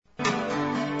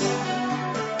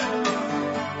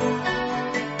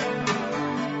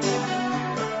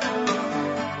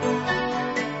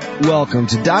Welcome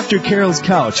to Dr. Carol's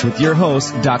Couch with your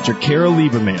host, Dr. Carol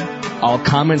Lieberman. All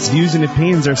comments, views, and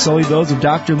opinions are solely those of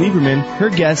Dr. Lieberman,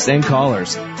 her guests, and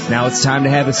callers. Now it's time to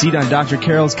have a seat on Dr.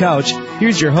 Carol's Couch.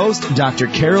 Here's your host, Dr.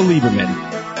 Carol Lieberman.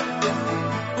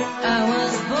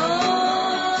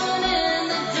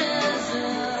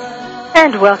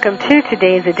 And welcome to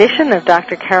today's edition of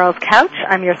Dr. Carol's Couch.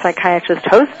 I'm your psychiatrist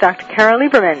host, Dr. Carol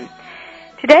Lieberman.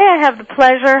 Today I have the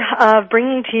pleasure of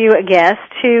bringing to you a guest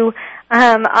who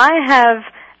I have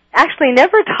actually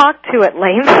never talked to at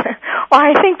length, or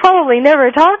I think probably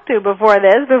never talked to before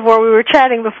we were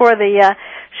chatting before the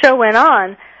show went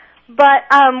on. But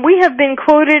we have been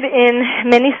quoted in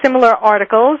many similar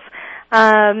articles,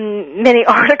 many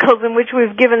articles in which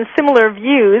we've given similar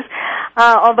views,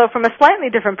 although from a slightly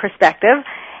different perspective.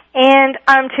 And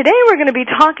today we're going to be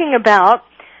talking about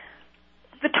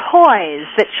the toys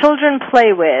that children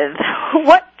play with.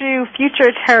 What do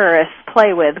future terrorists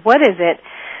play with? What is it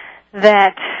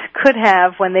that could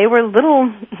have, when they were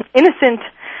little innocent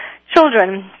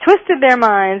children, twisted their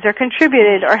minds or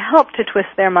contributed or helped to twist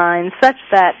their minds such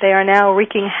that they are now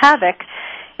wreaking havoc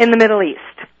in the Middle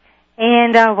East?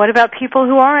 And what about people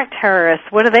who aren't terrorists?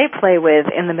 What do they play with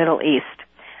in the Middle East?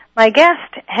 My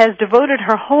guest has devoted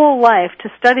her whole life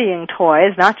to studying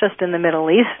toys, not just in the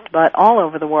Middle East, but all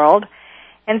over the world.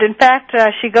 And in fact,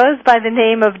 she goes by the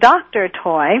name of Dr.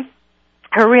 Toy.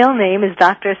 Her real name is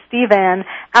Dr. Stevanne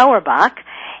Auerbach.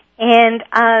 And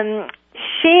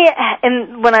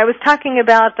when I was talking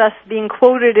about us being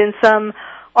quoted in some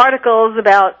articles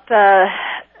about the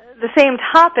same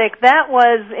topic, that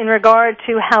was in regard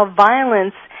to how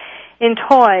violence in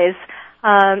toys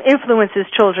influences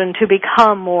children to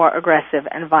become more aggressive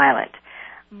and violent.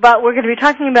 But we're going to be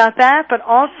talking about that, but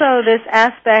also this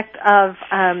aspect of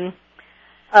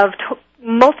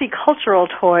multicultural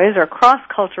toys or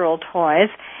cross-cultural toys.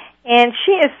 And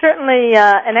she is certainly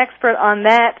an expert on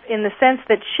that in the sense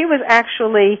that she was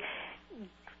actually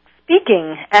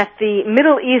speaking at the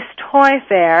Middle East Toy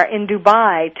Fair in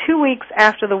Dubai 2 weeks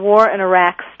after the war in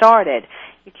Iraq started.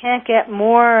 You can't get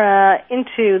more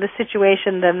into the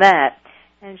situation than that.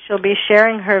 And she'll be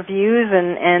sharing her views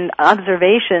and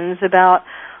observations about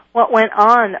what went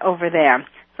on over there.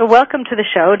 So welcome to the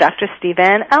show, Dr.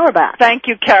 Stevanne Auerbach. Thank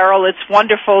you, Carol. It's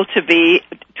wonderful to be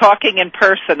talking in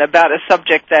person about a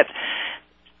subject that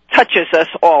touches us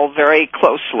all very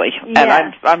closely. Yes.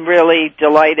 And I'm really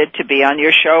delighted to be on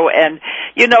your show. And,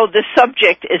 you know, the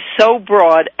subject is so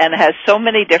broad and has so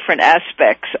many different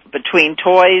aspects between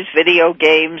toys, video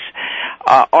games,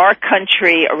 our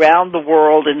country, around the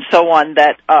world, and so on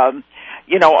that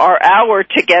you know, our hour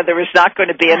together is not going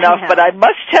to be enough, but I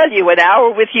must tell you, an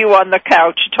hour with you on the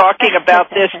couch talking about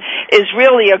this is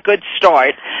really a good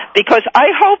start, because I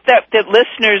hope that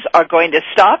listeners are going to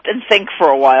stop and think for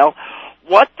a while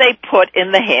what they put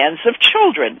in the hands of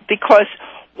children, because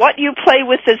what you play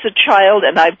with as a child,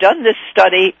 and I've done this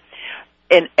study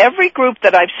in every group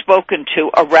that I've spoken to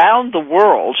around the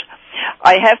world,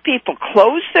 I have people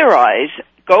close their eyes,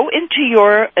 go into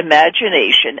your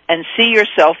imagination and see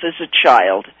yourself as a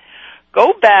child.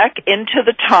 Go back into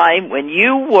the time when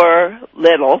you were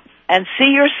little and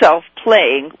see yourself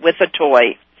playing with a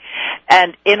toy.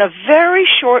 And in a very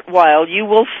short while, you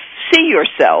will see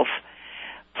yourself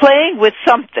playing with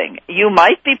something. You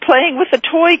might be playing with a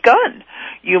toy gun.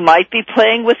 You might be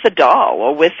playing with a doll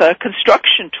or with a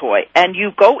construction toy. And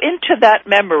you go into that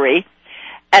memory,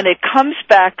 and it comes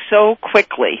back so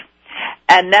quickly.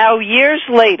 And now, years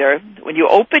later, when you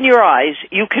open your eyes,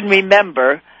 you can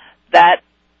remember that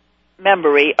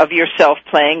memory of yourself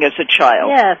playing as a child.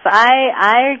 Yes,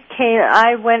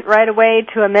 I went right away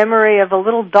to a memory of a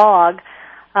little dog,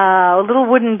 a little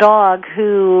wooden dog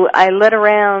who I led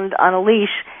around on a leash,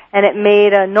 and it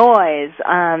made a noise.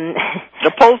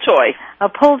 A pull toy. A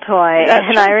pull toy.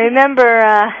 And I remember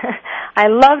I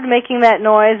loved making that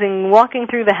noise and walking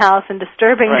through the house and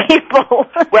disturbing people.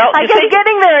 Well, I guess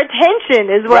getting their attention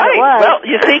is what it was. Well,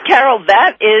 you see, Carol,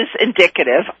 that is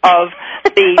indicative of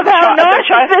the child.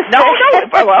 No.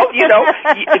 Well, you know,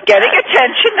 getting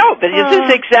attention. No, but this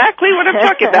is exactly what I'm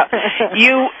talking about.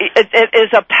 It is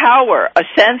a power, a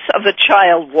sense of the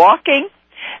child walking.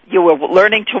 You were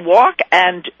learning to walk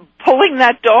and pulling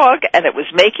that dog, and it was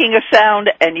making a sound,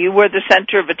 and you were the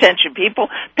center of attention. People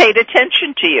paid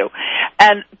attention to you.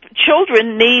 And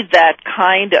children need that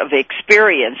kind of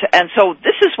experience. And so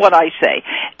this is what I say.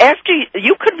 After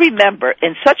you could remember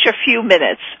in such a few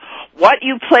minutes what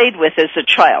you played with as a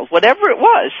child, whatever it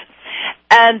was,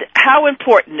 and how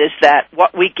important is that,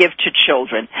 what we give to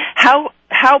children?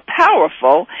 How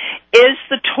powerful is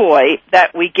the toy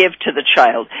that we give to the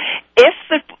child? If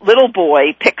the little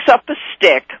boy picks up a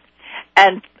stick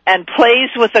and and plays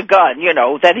with a gun,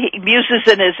 that he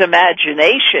uses in his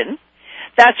imagination,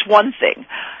 that's one thing.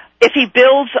 If he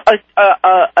builds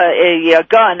a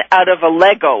gun out of a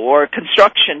Lego or a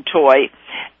construction toy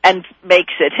and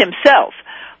makes it himself.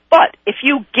 But if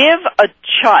you give a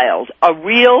child a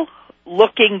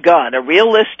real-looking gun, a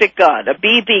realistic gun, a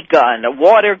BB gun, a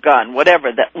water gun,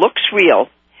 whatever, that looks real,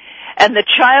 and the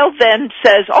child then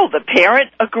says, oh, the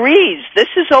parent agrees, this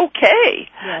is okay.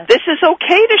 Yes. This is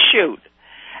okay to shoot.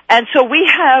 And so we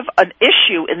have an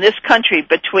issue in this country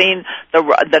between the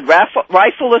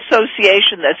Rifle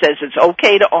Association that says it's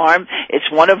okay to arm,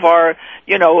 it's one of our,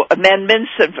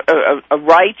 amendments of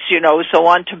rights, so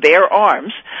on, to bear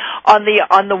arms, on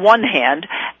the one hand,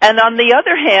 and on the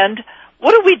other hand,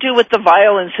 what do we do with the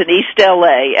violence in East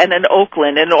LA and in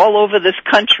Oakland and all over this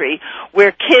country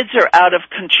where kids are out of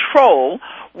control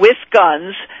with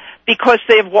guns because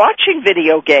they're watching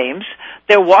video games,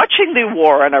 they're watching the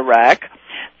war in Iraq,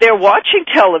 they're watching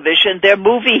television, they're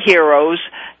movie heroes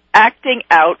acting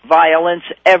out violence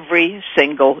every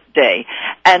single day.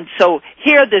 And so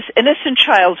here, this innocent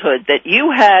childhood that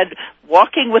you had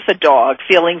walking with a dog,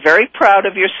 feeling very proud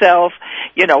of yourself,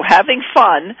 having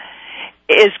fun,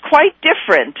 is quite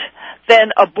different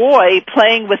than a boy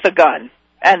playing with a gun.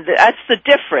 And that's the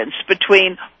difference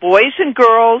between boys and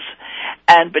girls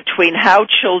and between how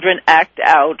children act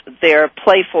out their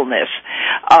playfulness.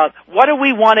 What do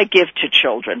we want to give to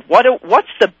children? What's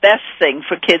the best thing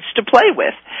for kids to play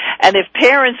with? And if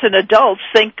parents and adults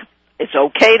think it's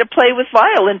okay to play with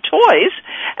violent toys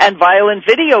and violent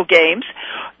video games,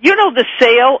 the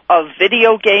sale of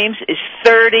video games is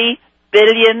 $30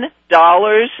 billion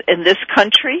in this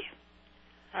country.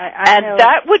 And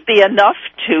that would be enough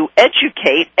to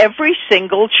educate every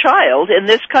single child in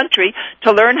this country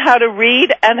to learn how to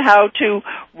read and how to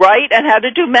write and how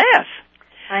to do math.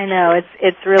 I know,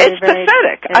 it's really it's very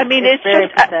pathetic. It's very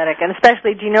just pathetic. And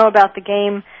especially, do you know about the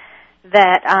game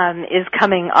that is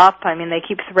coming up? They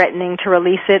keep threatening to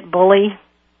release it, Bully.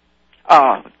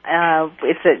 Oh,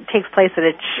 it takes place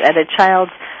at a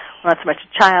child's, well, not so much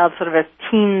a child, sort of a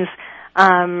teen's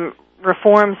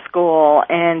reform school,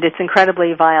 and it's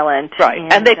incredibly violent. Right,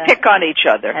 and they pick on each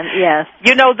other. And, yes.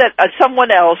 You know that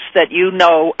someone else that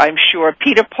I'm sure,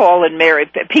 Peter, Paul, and Mary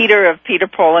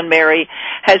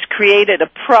has created a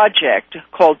project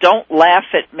called Don't Laugh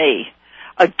at Me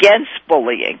against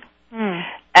bullying.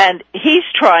 And he's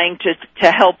trying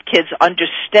to help kids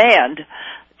understand,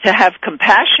 to have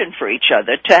compassion for each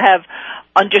other, to have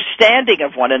understanding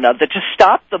of one another, to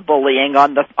stop the bullying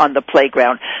on the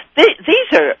playground.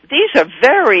 These are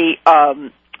very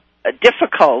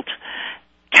difficult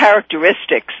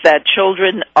characteristics that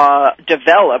children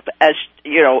develop as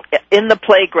in the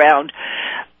playground.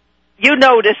 You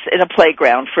notice in a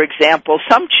playground, for example,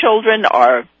 some children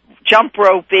are jump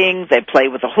roping, they play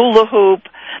with a hula hoop,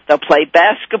 they'll play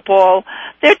basketball.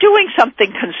 They're doing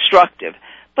something constructive.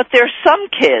 But there's some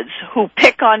kids who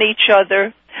pick on each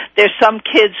other. There's some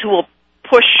kids who will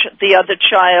push the other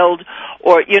child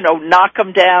or, knock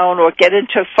them down or get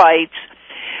into fights.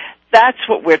 That's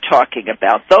what we're talking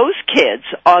about. Those kids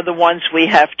are the ones we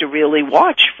have to really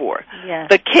watch for. Yes.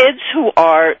 The kids who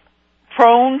are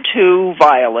prone to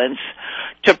violence,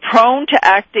 prone to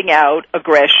acting out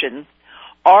aggression,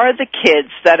 are the kids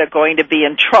that are going to be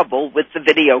in trouble with the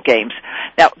video games.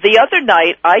 Now, the other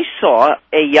night I saw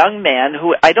a young man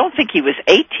who, I don't think he was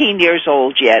 18 years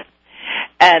old yet,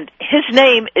 and his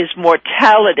name is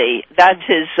Mortality. That's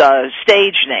his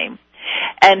stage name.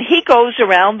 And he goes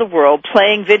around the world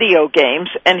playing video games,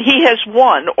 and he has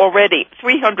won already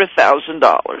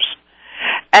 $300,000.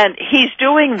 And he's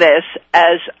doing this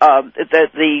as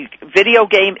the video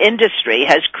game industry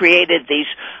has created these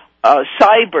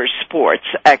cyber sports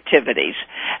activities.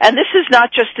 And this is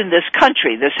not just in this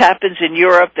country. This happens in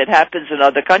Europe. It happens in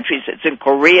other countries. It's in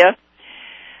Korea.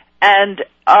 And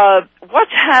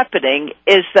what's happening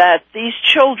is that these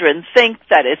children think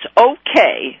that it's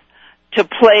okay to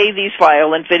play these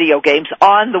violent video games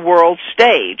on the world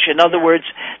stage. In other words,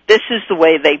 this is the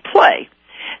way they play.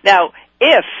 Now,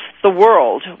 if the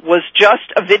world was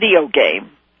just a video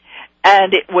game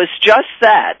and it was just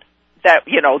that,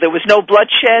 there was no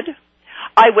bloodshed,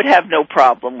 I would have no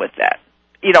problem with that.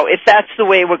 If that's the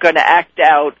way we're going to act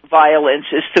out violence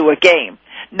is through a game.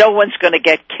 No one's going to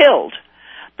get killed.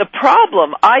 The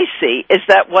problem I see is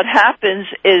that what happens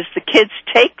is the kids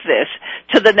take this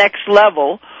to the next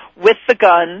level with the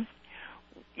gun,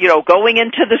 going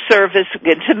into the service,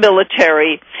 into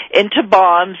military, into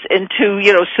bombs, into,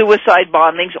 suicide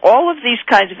bombings. All of these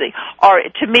kinds of things are,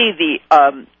 to me,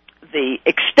 the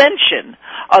extension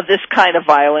of this kind of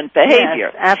violent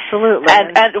behavior. Yes, absolutely.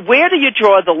 And where do you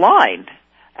draw the line?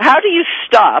 how do you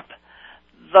stop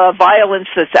the violence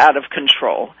that's out of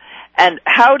control? And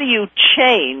how do you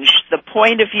change the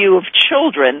point of view of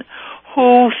children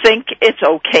who think it's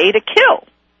okay to kill?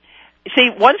 See,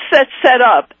 once that's set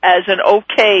up as an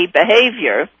okay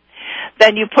behavior,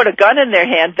 then you put a gun in their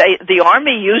hand. The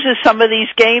Army uses some of these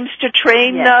games to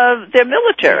train their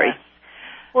military. Yes.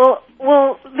 Well,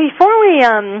 before we,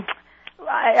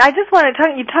 I just want to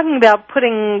talk. You're talking about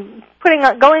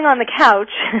going on the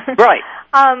couch, right?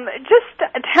 Just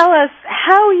tell us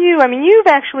how you've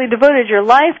actually devoted your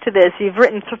life to this. You've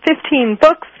written 15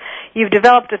 books. You've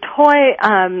developed a toy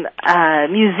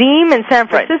museum in San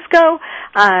Francisco.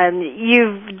 Right.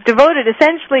 You've devoted,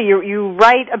 essentially, you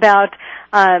write about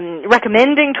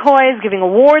recommending toys, giving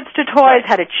awards to toys,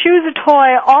 how to choose a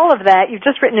toy, all of that. You've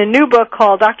just written a new book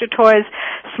called Dr. Toy's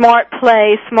Smart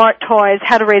Play, Smart Toys,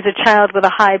 How to Raise a Child with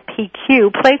a High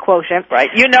PQ, Play Quotient.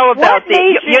 Right. You know about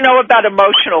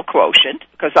emotional quotient,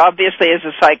 because obviously as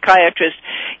a psychiatrist,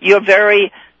 you're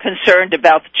very concerned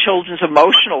about the children's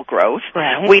emotional growth.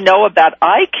 Right. We know about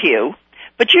IQ,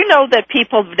 but you know that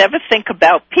people never think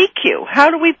about PQ. How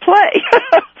do we play?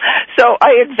 So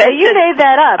I invented. So you made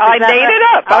that up. I made it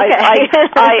up. Okay.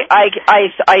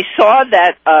 I saw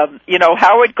that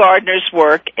Howard Gardner's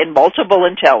work in multiple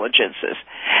intelligences,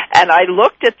 and I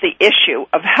looked at the issue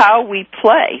of how we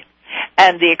play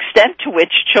and the extent to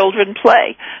which children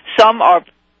play. Some are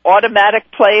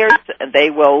automatic players, and they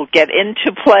will get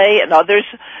into play, and others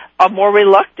are more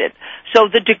reluctant. So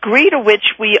the degree to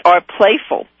which we are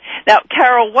playful. Now,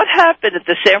 Carol, what happened at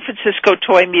the San Francisco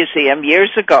Toy Museum years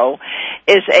ago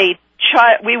is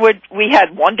we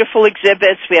had wonderful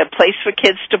exhibits, we had a place for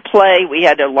kids to play, we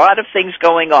had a lot of things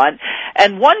going on,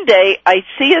 and one day I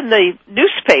see in the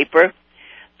newspaper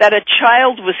that a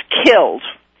child was killed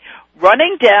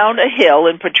running down a hill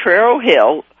in Potrero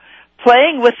Hill,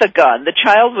 playing with a gun. The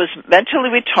child was mentally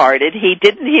retarded. He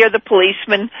didn't hear the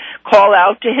policeman call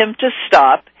out to him to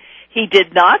stop. He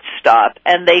did not stop,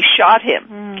 and they shot him.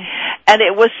 And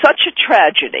it was such a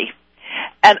tragedy.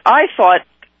 And I thought,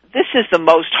 this is the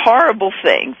most horrible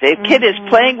thing. The kid is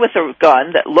playing with a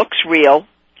gun that looks real.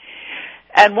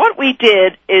 And what we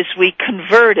did is we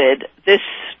converted this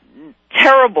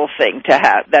terrible thing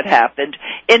that happened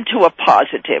into a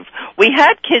positive. We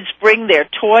had kids bring their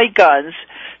toy guns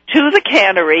to the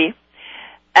cannery,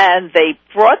 and they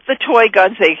brought the toy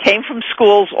guns. They came from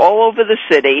schools all over the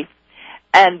city,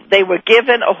 and they were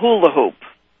given a hula hoop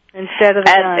instead of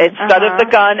the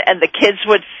gun, and the kids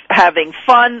were having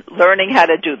fun learning how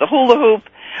to do the hula hoop.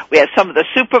 We had some of the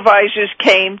supervisors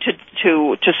came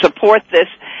to support this,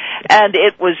 and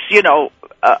it was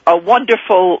a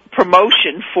wonderful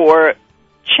promotion for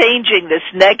changing this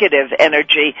negative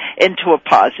energy into a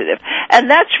positive. And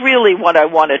that's really what I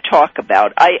want to talk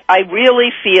about. I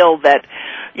really feel that,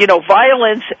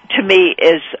 violence to me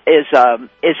is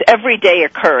everyday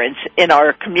occurrence in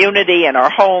our community, in our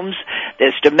homes.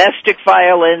 There's domestic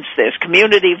violence, there's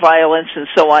community violence, and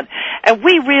so on. And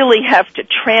we really have to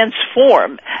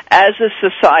transform as a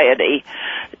society,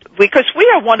 because we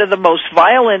are one of the most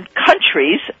violent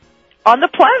countries on the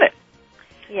planet.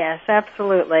 Yes,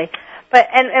 absolutely. But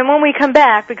and when we come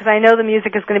back, because I know the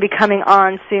music is going to be coming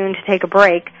on soon to take a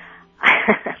break,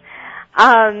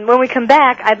 when we come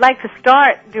back, I'd like to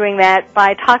start doing that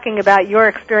by talking about your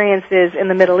experiences in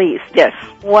the Middle East. Yes.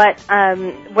 What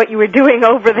you were doing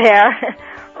over there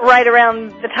right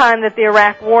around the time that the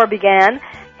Iraq War began,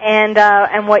 and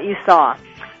what you saw.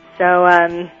 So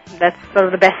that's sort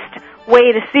of the best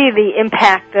way to see the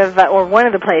impact of, or one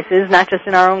of the places, not just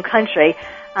in our own country,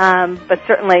 but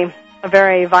certainly a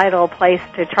very vital place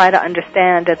to try to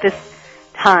understand at this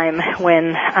time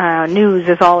when news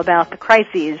is all about the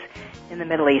crises in the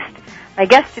Middle East. My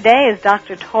guest today is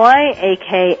Dr. Toy,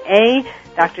 a.k.a.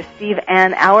 Dr. Steve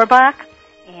Ann Auerbach,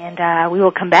 and we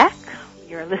will come back.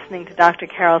 You're listening to Dr.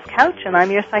 Carol's Couch, and I'm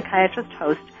your psychiatrist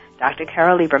host, Dr.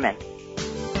 Carol Lieberman.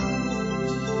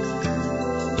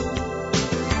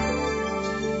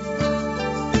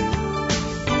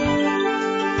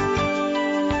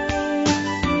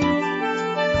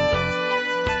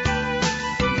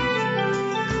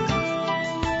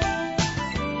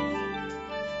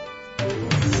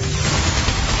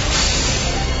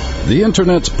 The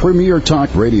Internet's premier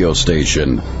talk radio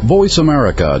station,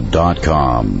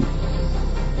 VoiceAmerica.com.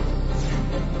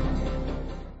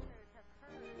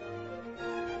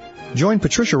 Join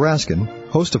Patricia Raskin,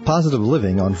 host of Positive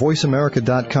Living on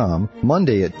VoiceAmerica.com,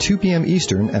 Monday at 2 p.m.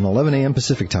 Eastern and 11 a.m.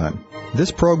 Pacific Time.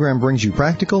 This program brings you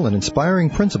practical and inspiring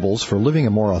principles for living a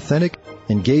more authentic,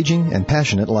 engaging, and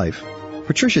passionate life.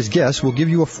 Patricia's guests will give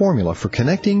you a formula for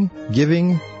connecting,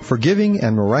 giving, forgiving,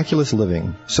 and miraculous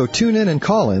living. So tune in and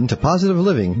call in to Positive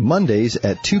Living Mondays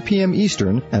at 2 p.m.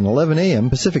 Eastern and 11 a.m.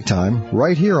 Pacific Time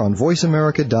right here on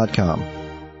VoiceAmerica.com.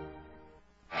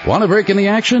 Want to break in the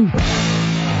action?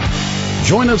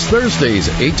 Join us Thursdays,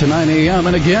 8 to 9 a.m.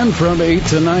 and again from 8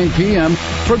 to 9 p.m.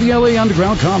 for the LA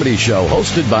Underground Comedy Show,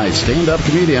 hosted by stand-up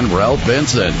comedian Ralph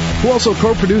Benson, who also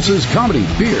co-produces Comedy,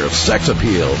 Beer, Sex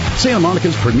Appeal, Santa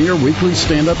Monica's premier weekly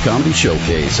stand-up comedy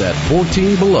showcase at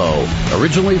 14 Below.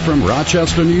 Originally from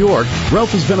Rochester, New York,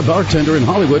 Ralph has been a bartender in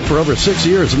Hollywood for over 6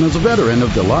 years and is a veteran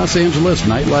of the Los Angeles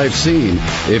nightlife scene.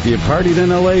 If you've partied in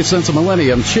LA since a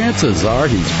millennium, chances are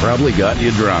he's probably got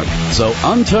you drunk. So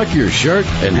untuck your shirt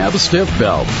and have a stiff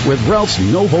belt with Ralph's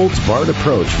no-holds-barred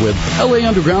approach with LA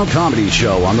Underground Comedy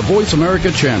Show on the Voice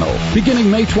America channel, beginning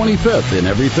May 25th and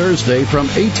every Thursday from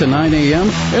 8 to 9 a.m.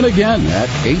 and again at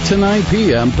 8 to 9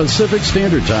 p.m. Pacific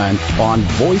Standard Time on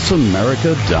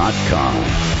VoiceAmerica.com.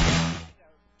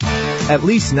 At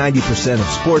least 90% of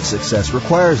sports success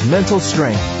requires mental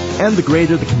strength, and the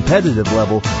greater the competitive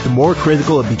level, the more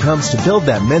critical it becomes to build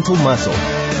that mental muscle.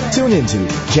 Tune into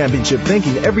Championship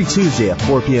Thinking every Tuesday at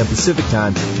 4 p.m. Pacific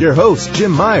Time. Your host,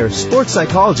 Jim Meyer, sports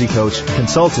psychology coach,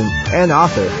 consultant, and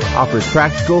author, offers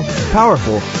practical,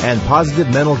 powerful, and positive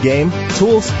mental game,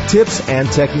 tools, tips, and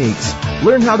techniques.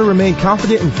 Learn how to remain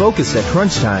confident and focused at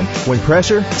crunch time when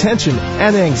pressure, tension,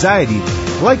 and anxiety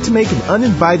like to make an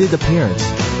uninvited appearance.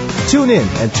 Tune in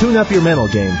and tune up your mental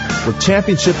game with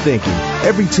Championship Thinking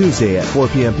every Tuesday at 4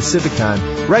 p.m. Pacific Time,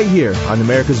 right here on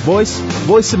America's Voice,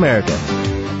 Voice America.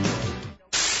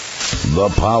 The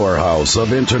powerhouse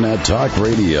of Internet Talk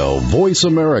Radio,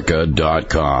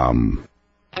 VoiceAmerica.com.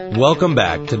 Welcome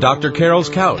back to Dr. Carol's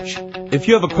Couch. If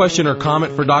you have a question or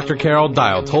comment for Dr. Carol,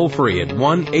 dial toll-free at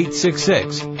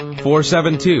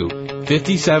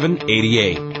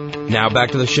 1-866-472-5788. Now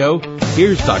back to the show.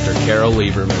 Here's Dr. Carol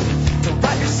Lieberman.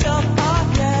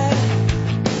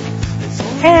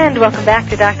 And welcome back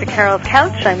to Dr. Carol's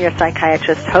Couch. I'm your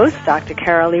psychiatrist host, Dr.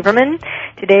 Carol Lieberman.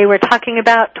 Today we're talking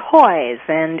about toys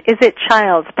and is it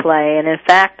child's play? And in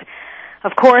fact,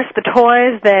 of course, the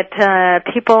toys that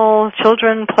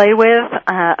children play with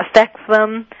affect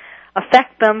them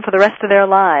for the rest of their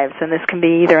lives. And this can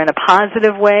be either in a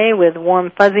positive way with warm,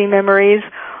 fuzzy memories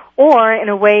or in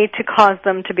a way to cause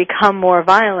them to become more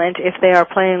violent if they are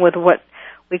playing with what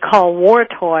we call war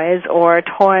toys or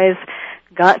toy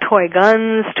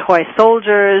guns, toy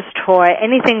soldiers,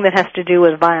 anything that has to do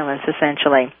with violence,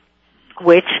 essentially,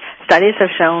 which studies have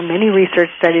shown, many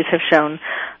research studies have shown,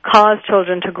 cause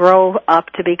children to grow up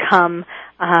to become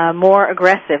more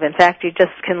aggressive. In fact, you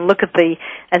just can look at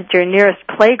your nearest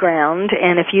playground,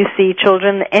 and if you see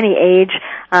children any age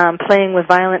playing with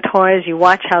violent toys, you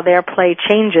watch how their play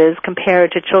changes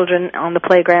compared to children on the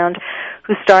playground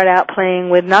who start out playing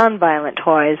with nonviolent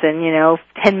toys. And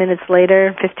 10 minutes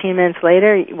later, 15 minutes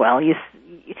later,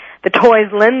 the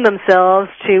toys lend themselves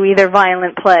to either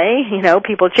violent play,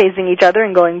 people chasing each other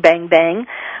and going bang bang,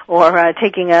 or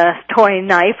taking a toy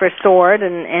knife or sword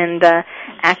and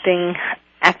acting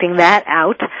that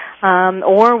out,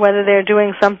 or whether they're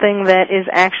doing something that is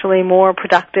actually more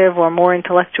productive or more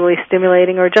intellectually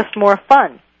stimulating or just more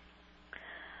fun.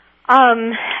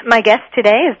 My guest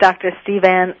today is Dr.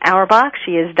 Steve-Ann Auerbach.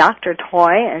 She is Dr.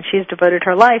 Toy, and she's devoted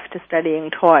her life to studying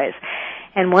toys.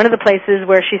 And one of the places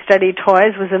where she studied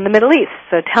toys was in the Middle East.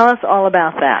 So tell us all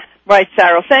about that. Right,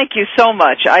 Sarah. Thank you so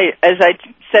much. As I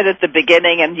said at the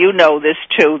beginning, and you know this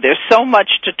too, there's so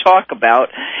much to talk about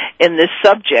in this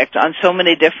subject on so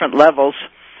many different levels.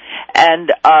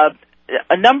 And a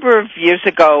number of years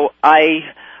ago,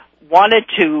 I wanted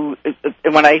to,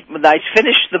 when I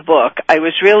finished the book, I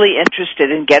was really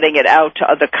interested in getting it out to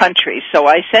other countries. So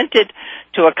I sent it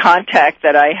to a contact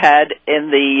that I had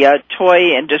in the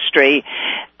toy industry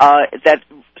that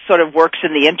sort of works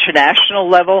in the international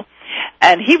level.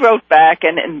 And he wrote back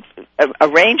and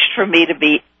arranged for me to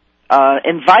be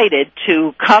invited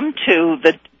to come to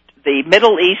the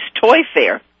Middle East Toy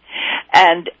Fair.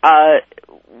 And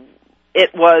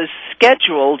it was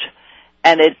scheduled,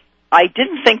 and I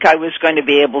didn't think I was going to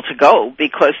be able to go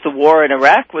because the war in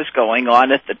Iraq was going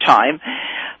on at the time.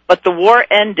 But the war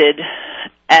ended,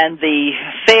 and the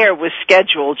fair was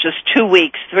scheduled just 3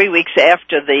 weeks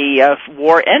after the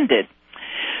war ended.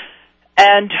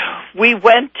 And we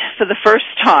went for the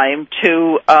first time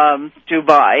to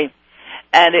Dubai,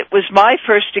 and it was my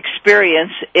first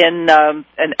experience in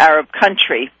an Arab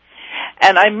country.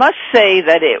 And I must say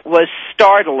that it was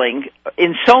startling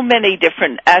in so many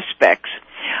different aspects.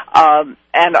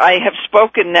 And I have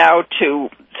spoken now to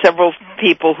several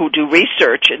people who do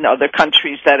research in other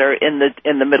countries that are in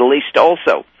the Middle East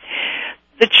also.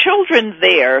 the children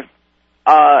there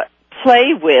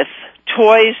play with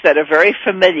toys that are very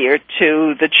familiar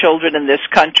to the children in this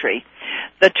country.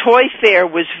 The toy fair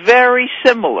was very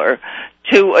similar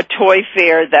to a toy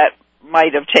fair that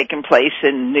might have taken place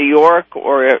in New York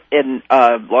or in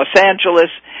Los Angeles.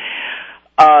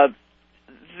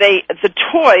 The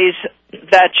toys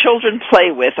that children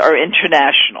play with are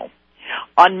international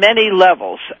on many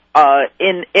levels,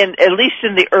 in at least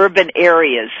in the urban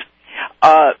areas.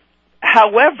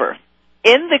 However,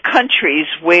 in the countries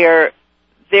where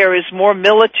there is more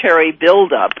military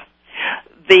buildup,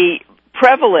 the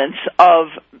prevalence of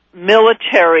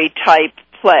military-type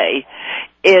play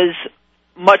is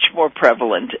much more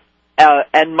prevalent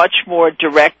and much more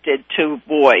directed to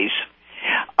boys.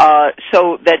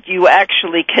 So that you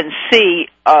actually can see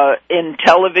in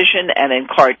television and in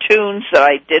cartoons that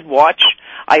I did watch.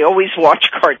 I always watch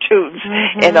cartoons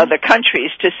in other countries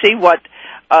to see what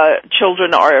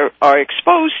children are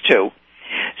exposed to.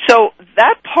 So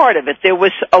that part of it, there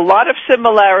was a lot of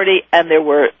similarity and there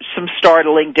were some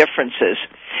startling differences.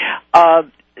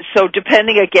 So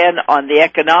depending again on the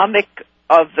economic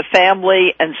of the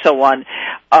family and so on,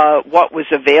 what was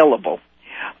available.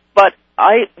 But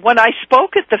when I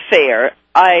spoke at the fair,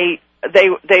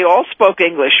 they all spoke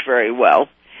English very well,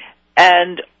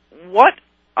 and what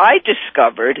I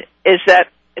discovered is that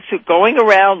through going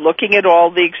around looking at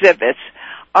all the exhibits,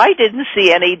 I didn't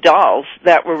see any dolls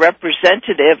that were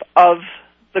representative of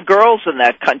the girls in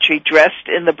that country dressed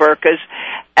in the burqas,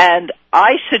 and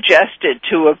I suggested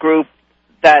to a group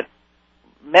that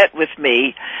met with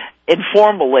me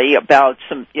informally about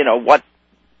some, what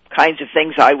kinds of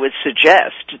things I would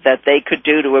suggest that they could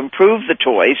do to improve the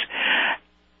toys.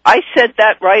 I said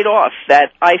that right off,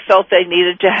 that I felt they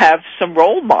needed to have some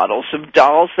role models, some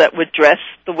dolls that would dress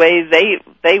the way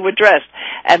they were dressed.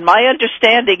 And my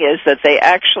understanding is that they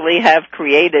actually have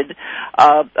created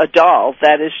a doll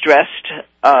that is dressed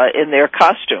in their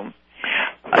costume.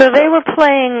 So they were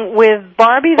playing with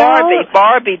Barbie dolls?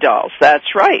 Barbie dolls,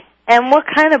 that's right. And what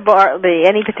kind of Barbie?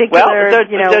 Any particular,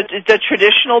 the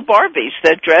traditional Barbies.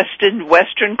 They're dressed in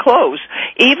Western clothes,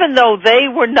 even though they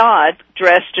were not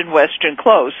dressed in Western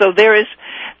clothes. So there is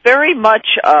very much,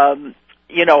 a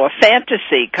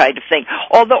fantasy kind of thing.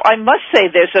 Although I must say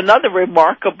there's another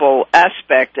remarkable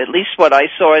aspect, at least what I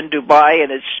saw in Dubai,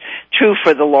 and it's true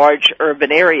for the large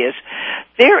urban areas.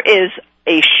 There is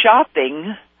a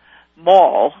shopping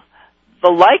mall, the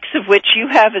likes of which you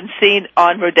haven't seen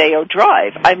on Rodeo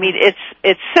Drive. I mean,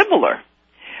 it's similar.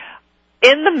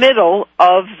 In the middle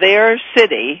of their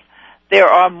city, there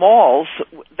are malls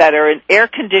that are in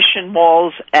air-conditioned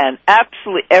malls, and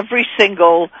absolutely every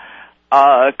single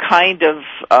kind of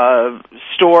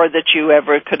store that you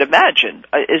ever could imagine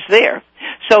is there.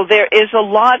 So there is a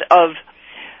lot of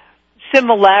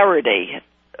similarity,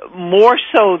 more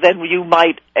so than you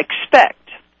might expect.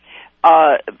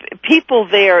 People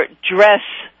there dress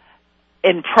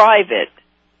in private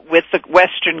with the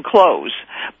Western clothes,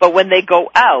 but when they go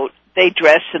out, they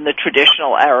dress in the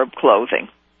traditional Arab clothing.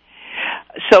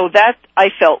 So that, I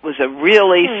felt, was a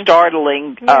really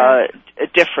startling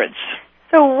difference.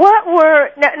 So what were,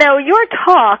 now your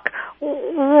talk,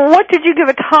 what did you give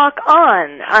a talk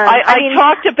on? I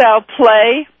talked about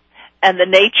play and the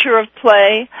nature of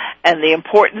play and the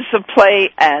importance of play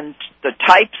and the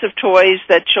types of toys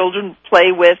that children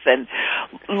play with, and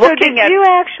looking at... So did you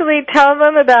actually tell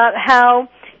them about how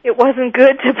it wasn't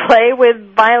good to play with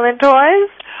violent toys?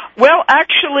 Well,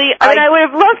 actually... I would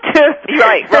have loved to...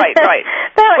 Right.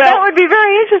 That would be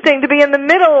very interesting, to be in the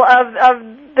middle of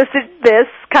this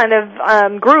kind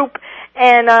of group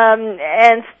and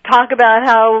talk about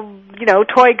how,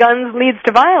 toy guns leads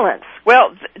to violence.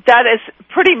 Well, that is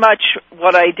pretty much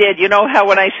what I did. You know how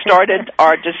when I started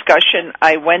our discussion,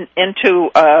 I went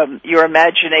into your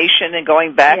imagination and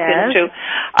going back into...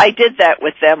 I did that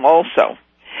with them also.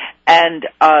 And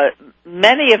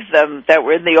many of them that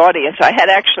were in the audience, I had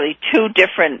actually 2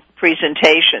 different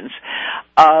presentations.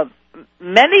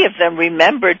 Many of them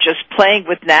remembered just playing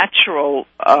with natural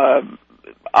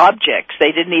objects.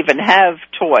 They didn't even have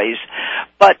toys.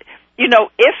 But,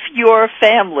 if your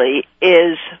family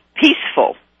is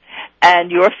peaceful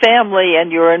and your family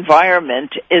and your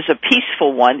environment is a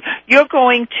peaceful one, you're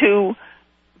going to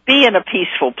be in a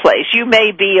peaceful place. You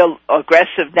may be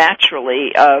aggressive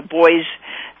naturally. Boys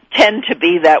tend to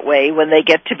be that way when they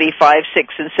get to be 5,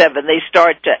 6, and 7. They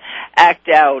start to act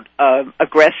out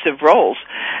aggressive roles.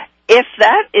 If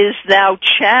that is now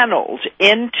channeled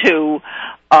into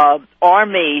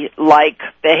army-like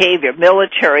behavior,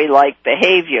 military-like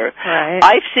behavior, right.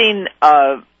 I've seen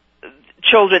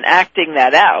children acting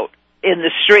that out, in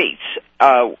the streets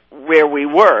where we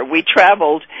were. We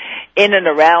traveled in and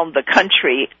around the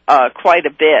country quite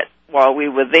a bit while we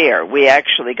were there. We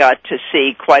actually got to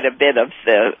see quite a bit of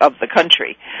the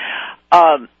country.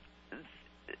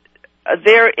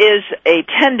 There is a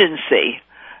tendency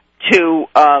to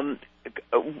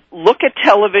look at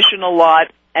television a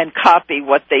lot and copy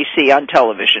what they see on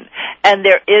television. And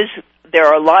there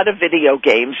are a lot of video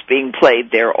games being played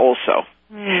there also.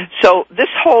 Mm. So this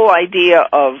whole idea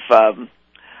of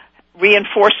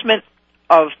reinforcement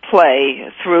of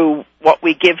play through what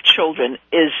we give children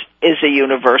is a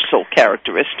universal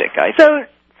characteristic, I think.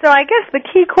 So I guess the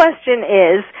key question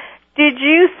is, did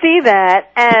you see that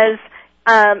as,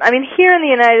 here in the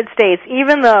United States,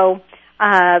 even though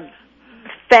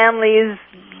families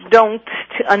don't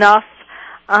enough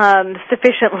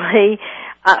sufficiently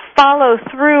follow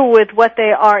through with what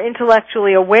they are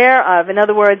intellectually aware of. In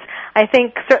other words, I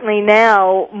think certainly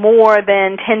now, more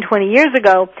than 10, 20 years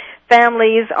ago,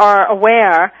 families are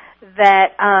aware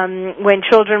that when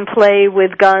children play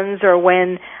with guns or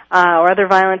when or other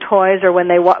violent toys, or when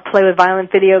they play with violent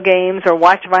video games or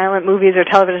watch violent movies or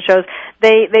television shows,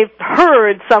 they've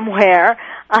heard somewhere.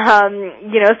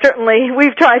 Certainly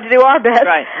we've tried to do our best.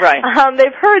 Right.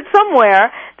 They've heard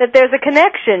somewhere that there's a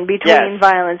connection between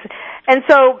violence. And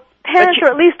so parents are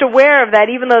at least aware of that,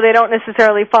 even though they don't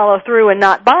necessarily follow through and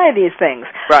not buy these things.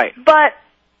 Right. But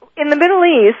in the Middle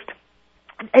East,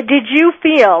 did you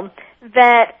feel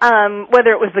that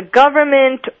whether it was the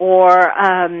government or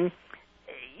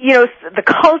the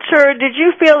culture, did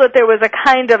you feel that there was a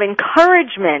kind of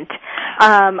encouragement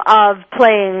of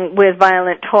playing with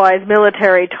violent toys,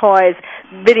 military toys,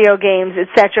 video games,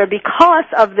 etc., because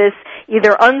of this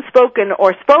either unspoken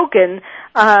or spoken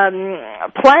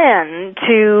plan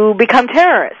to become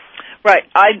terrorists? Right.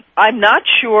 I'm not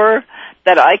sure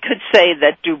that I could say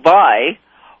that Dubai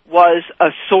was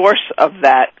a source of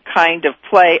that kind of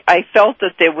play. I felt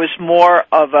that there was more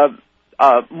of a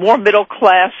more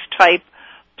middle-class type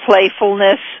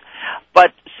playfulness,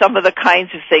 but some of the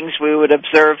kinds of things we would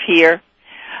observe here.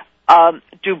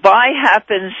 Dubai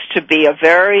happens to be a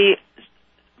very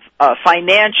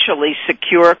financially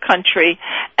secure country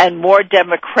and more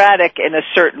democratic in a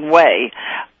certain way,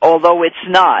 although it's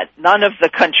not. None of the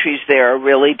countries there are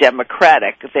really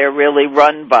democratic. They're really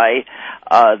run by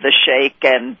the sheikh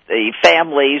and the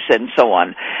families and so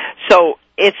on. So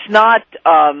it's not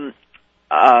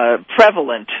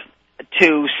prevalent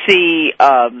to see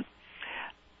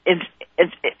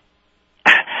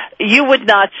you would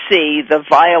not see the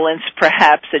violence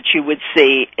perhaps that you would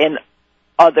see in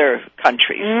other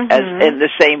countries as in the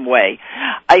same way.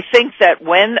 I think that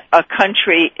when a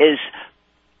country is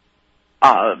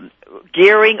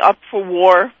gearing up for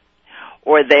war,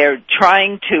 or they're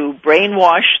trying to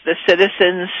brainwash the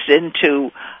citizens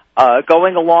into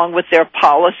going along with their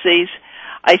policies,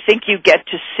 I think you get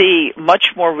to see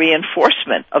much more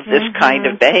reinforcement of this kind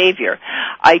of behavior.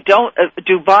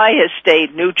 Dubai has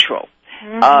stayed neutral.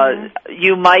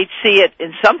 You might see it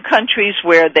in some countries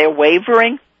where they're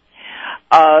wavering.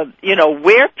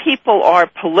 Where people are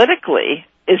politically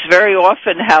is very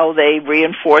often how they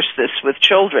reinforce this with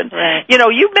children. Right.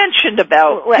 You mentioned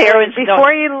about parents.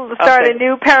 Before you start a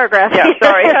new paragraph,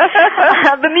 sorry.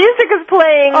 The music is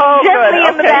playing gently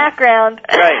in the background.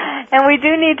 Right. And we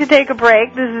do need to take a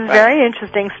break. This is very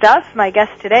interesting stuff. My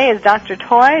guest today is Dr.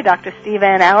 Toy, Dr. Steve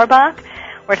Ann Auerbach.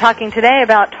 We're talking today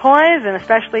about toys, and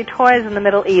especially toys in the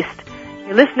Middle East.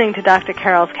 You're listening to Dr.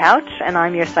 Carol's Couch, and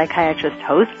I'm your psychiatrist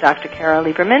host, Dr. Carol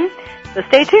Lieberman. So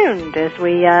stay tuned as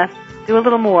we do a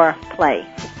little more play.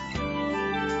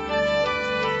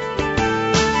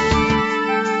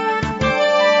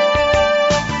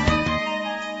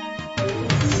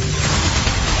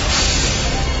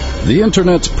 The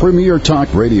Internet's premier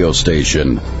talk radio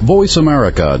station,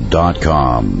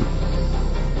 VoiceAmerica.com.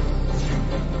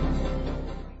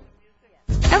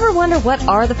 Ever wonder what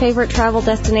are the favorite travel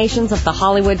destinations of the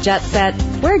Hollywood jet set?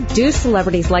 Where do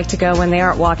celebrities like to go when they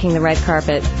aren't walking the red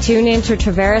carpet? Tune in to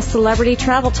Traveras Celebrity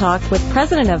Travel Talk with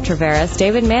President of Traveras,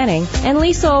 David Manning, and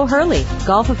Lisa O'Hurley,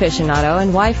 golf aficionado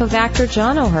and wife of actor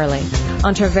John O'Hurley.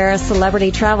 On Traveras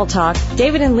Celebrity Travel Talk,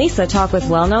 David and Lisa talk with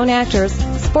well-known actors,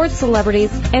 sports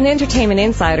celebrities, and entertainment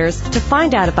insiders to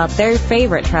find out about their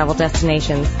favorite travel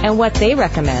destinations and what they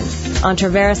recommend. On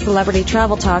Traveras Celebrity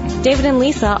Travel Talk, David and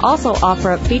Lisa also offer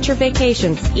up feature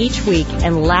vacations each week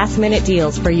and last-minute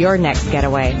deals for your next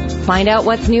getaway. Find out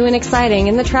what's new and exciting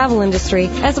in the travel industry,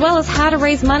 as well as how to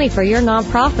raise money for your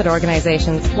nonprofit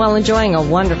organizations while enjoying a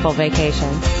wonderful vacation.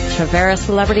 Travera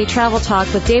Celebrity Travel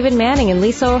Talk with David Manning and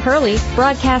Lisa O'Hurley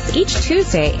broadcasts each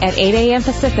Tuesday at 8 a.m.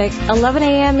 Pacific, 11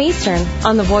 a.m. Eastern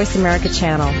on the Voice America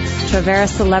channel. Travera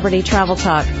Celebrity Travel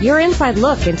Talk, your inside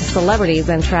look into celebrities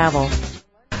and travel.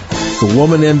 The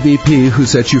Woman MVP Who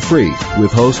Set You Free,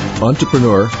 with host,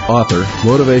 entrepreneur, author,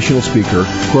 motivational speaker,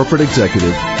 corporate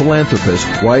executive, philanthropist,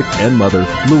 wife, and mother,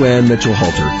 Luann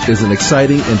Mitchell-Halter, is an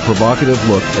exciting and provocative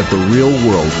look at the real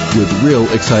world with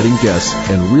real exciting guests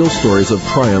and real stories of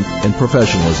triumph and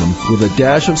professionalism with a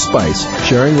dash of spice,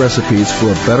 sharing recipes for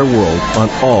a better world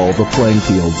on all the playing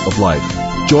fields of life.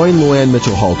 Join Luann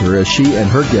Mitchell-Halter as she and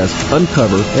her guests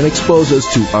uncover and expose us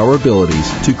to our abilities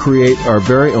to create our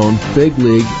very own Big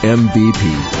League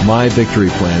MVP, My Victory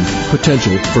Plan,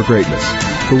 Potential for Greatness.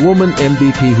 The Woman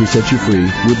MVP Who Set You Free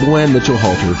with Luann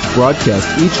Mitchell-Halter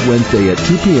broadcast each Wednesday at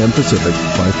 2 p.m. Pacific,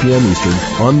 5 p.m. Eastern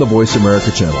on the Voice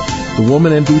America channel. The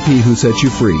Woman MVP Who Set You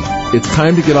Free. It's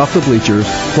time to get off the bleachers,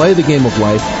 play the game of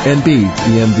life, and be the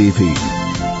MVP.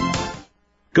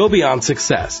 Go beyond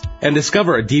success and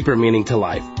discover a deeper meaning to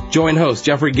life. Join host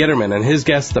Jeffrey Gitterman and his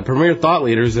guests, the premier thought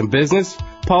leaders in business,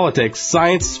 politics,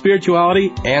 science,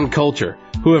 spirituality, and culture,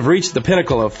 who have reached the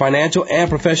pinnacle of financial and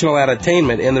professional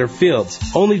attainment in their fields,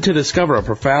 only to discover a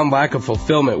profound lack of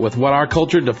fulfillment with what our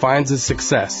culture defines as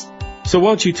success. So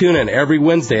won't you tune in every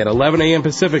Wednesday at 11 a.m.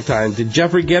 Pacific Time to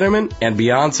Jeffrey Gitterman and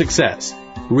Beyond Success,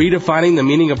 redefining the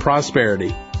meaning of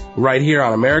prosperity, right here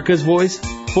on America's Voice,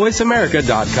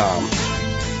 VoiceAmerica.com.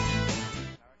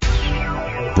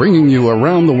 Bringing you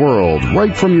around the world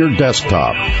right from your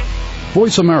desktop.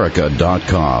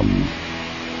 VoiceAmerica.com.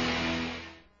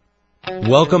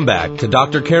 Welcome back to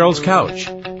Dr. Carol's Couch.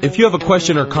 If you have a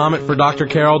question or comment for Dr.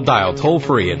 Carol, dial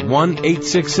toll-free at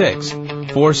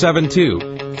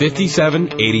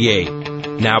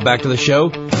 1-866-472-5788. Now back to the show.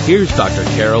 Here's Dr.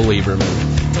 Carol Lieberman.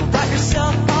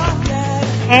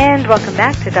 And welcome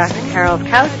back to Dr. Carol's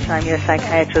Couch. I'm your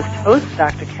psychiatrist host,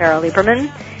 Dr. Carol Lieberman.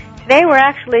 Today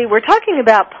we're talking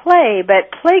about play, but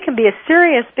play can be a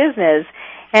serious business,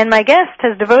 and my guest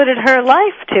has devoted her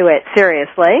life to it,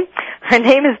 seriously. Her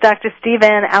name is Dr.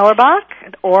 Stevanne Auerbach,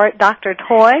 or Dr.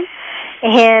 Toy.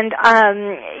 And,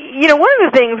 one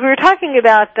of the things, we were talking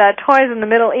about toys in the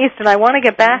Middle East, and I want to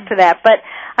get back to that, but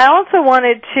I also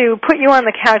wanted to put you on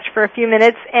the couch for a few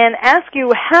minutes and ask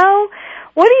you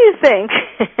what do you think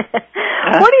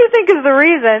is the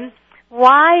reason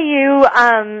why you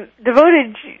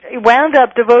wound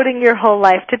up devoting your whole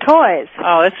life to toys?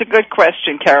 Oh, that's a good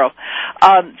question, Carol.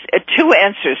 Two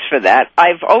answers for that.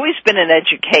 I've always been in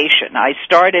education. I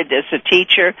started as a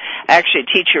teacher, actually a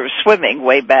teacher of swimming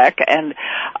way back, and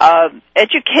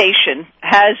education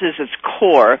has as its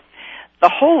core the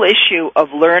whole issue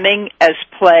of learning as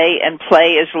play and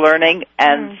play as learning,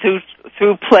 and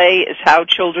through play is how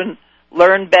children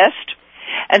learn best.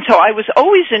 And so I was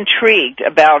always intrigued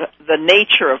about the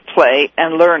nature of play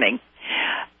and learning.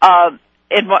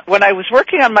 When I was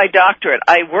working on my doctorate,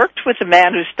 I worked with a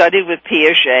man who studied with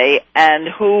Piaget and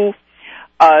who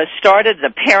started the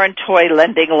Parent Toy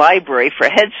Lending Library for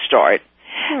Head Start.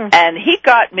 And he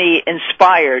got me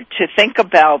inspired to think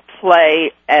about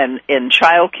play and in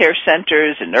child care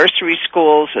centers and nursery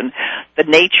schools and the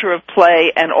nature of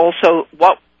play and also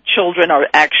what children are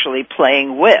actually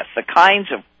playing with, the kinds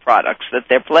of products that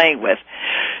they're playing with.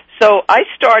 So I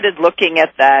started looking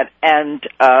at that, and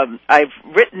I've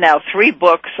written now 3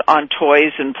 books on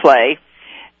toys and play,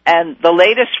 and the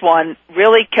latest one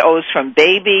really goes from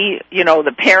baby,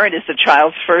 the parent is the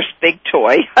child's first big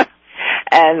toy,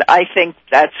 and I think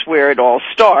that's where it all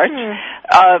starts,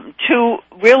 to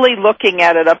really looking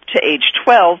at it up to age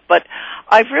 12, but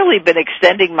I've really been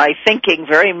extending my thinking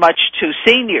very much to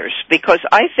seniors, because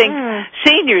I think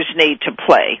seniors need to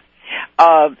play.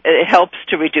 It helps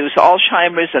to reduce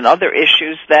Alzheimer's and other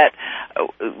issues that,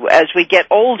 as we get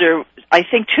older, I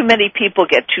think too many people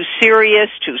get too serious,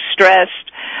 too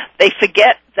stressed. They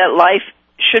forget that life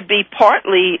should be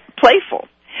partly playful.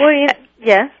 Well,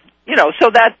 yeah. So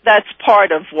that's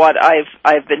part of what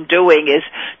I've been doing, is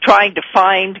trying to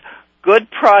find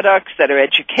good products that are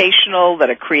educational, that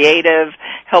are creative,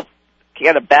 help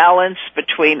get a balance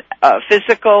between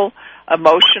physical,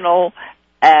 emotional,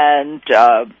 and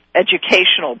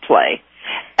educational play,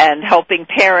 and helping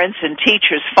parents and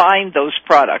teachers find those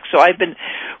products. So I've been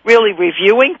really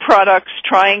reviewing products,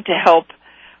 trying to help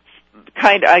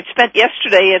I spent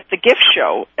yesterday at the gift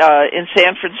show in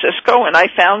San Francisco, and I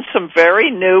found some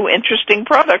very new, interesting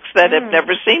products that I've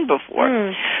never seen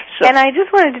before. So, and I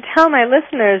just wanted to tell my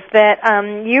listeners that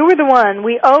you were the one,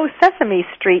 we owe Sesame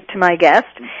Street to my guest.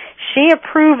 she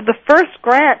approved the first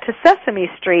grant to Sesame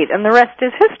Street, and the rest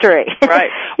is history.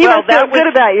 Right. You must feel good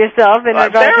about yourself in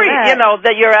regard to that.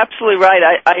 That you're absolutely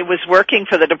right. I was working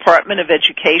for the Department of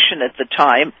Education at the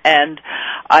time, and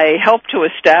I helped to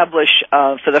establish,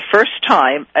 for the first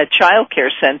time, a child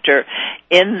care center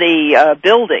in the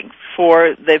building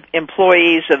for the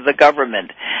employees of the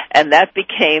government, and that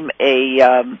became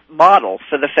a model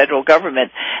for the federal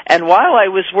government. And while I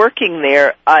was working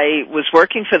there, I was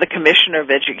working for the Commissioner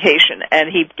of Education, and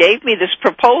he gave me this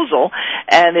proposal,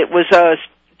 and it was a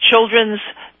children's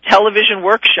television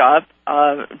workshop,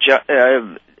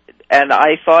 and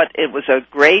I thought it was a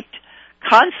great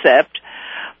concept.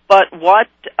 But what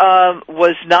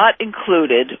was not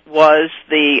included was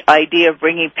the idea of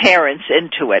bringing parents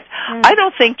into it. I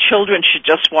don't think children should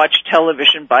just watch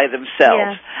television by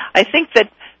themselves. I think that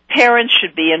parents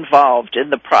should be involved in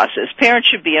the process. Parents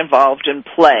should be involved in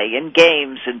play, in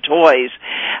games, and toys.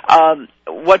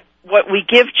 What we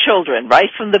give children right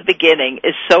from the beginning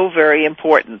is so very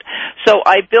important. So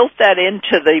I built that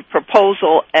into the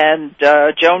proposal, and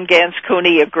Joan Gans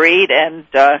Cooney agreed, and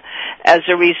as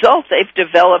a result, they've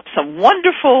developed some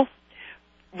wonderful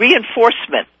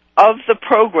reinforcement of the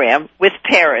program with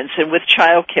parents and with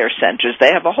child care centers.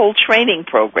 They have a whole training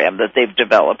program that they've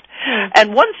developed.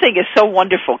 And one thing is so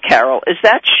wonderful, Carol, is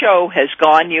that show has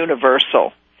gone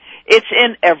universal. It's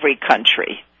in every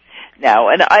country now,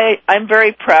 and I'm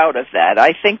very proud of that.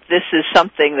 I think this is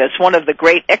something that's one of the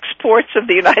great exports of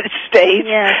the United States.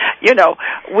 You know,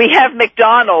 we have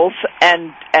McDonald's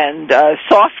and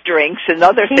soft drinks and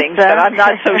other things that I'm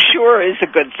not so sure is a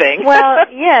good thing. Well,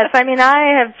 yes, I mean,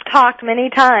 I have talked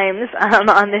many times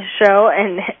on this show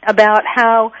and about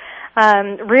how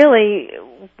really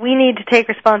we need to take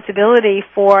responsibility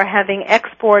for having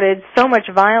exported so much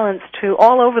violence to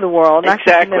all over the world, not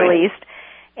just the Middle East.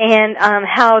 And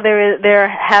how there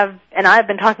have, and I've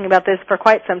been talking about this for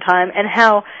quite some time, and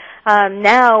how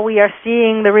now we are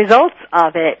seeing the results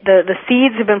of it. The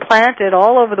seeds have been planted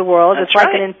all over the world. It's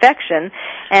like an infection,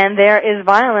 and there is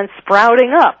violence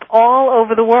sprouting up all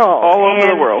over the world. Over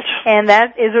the world. And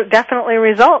that is definitely a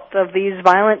result of these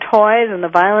violent toys and the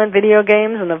violent video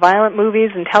games and the violent movies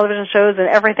and television shows and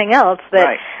everything else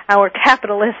that our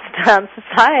capitalist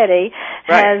society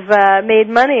has made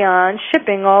money on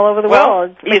shipping all over the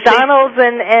world. McDonald's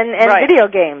and video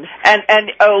games.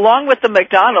 And along with the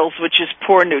McDonald's, which is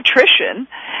poor nutrition,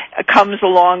 comes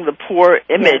along the poor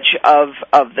image of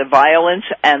the violence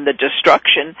and the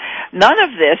destruction. None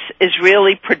of this is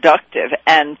really productive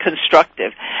and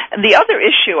constructive. And the other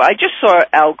issue, I just saw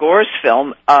Al Gore's film,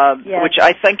 which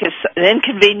I think is an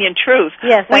inconvenient truth.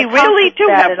 Yes, we really do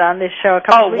have it on this show a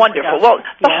couple of weeks wonderful. ago. Well,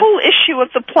 the whole issue of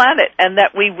the planet, and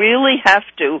that we really have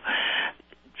to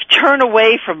turn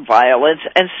away from violence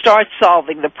and start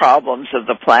solving the problems of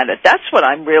the planet. That's what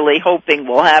I'm really hoping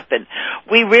will happen.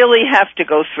 We really have to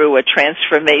go through a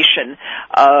transformation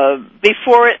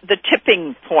before the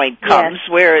tipping point comes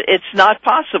where it's not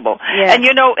possible. And,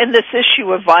 you know, in this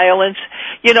issue of violence,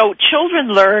 you know, children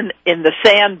learn in the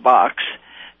sandbox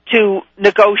to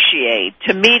negotiate,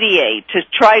 to mediate, to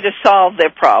try to solve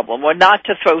their problem, or not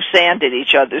to throw sand in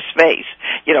each other's face.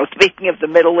 You know, speaking of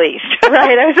the Middle East.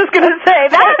 Right, I was just going to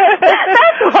say,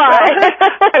 that's why.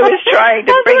 I was trying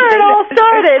to bring where it all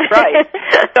started. Right.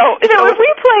 So, if we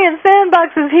play in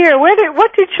sandboxes here,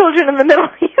 what do children in the Middle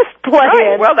East play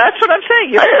in? Well, that's what I'm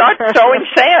saying. You start throwing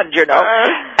sand, you know.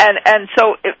 And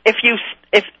so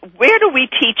where do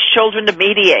we teach children to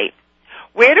mediate?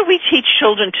 Where do we teach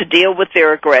children to deal with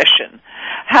their aggression?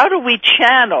 How do we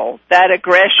channel that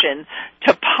aggression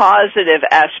to positive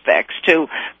aspects, to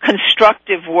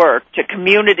constructive work, to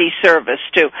community service,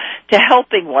 to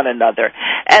helping one another?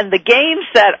 And the games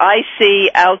that I see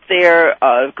out there,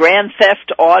 Grand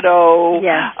Theft Auto,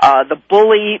 the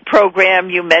Bully program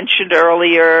you mentioned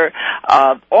earlier,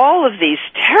 all of these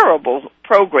terrible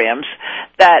programs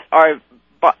that are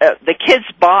the kids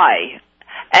buy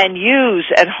and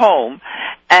use at home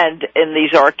and in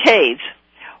these arcades,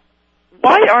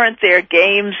 why aren't there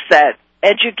games that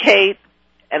educate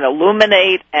and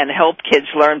illuminate and help kids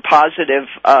learn positive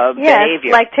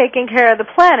behavior? Like taking care of the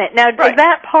planet. Now, is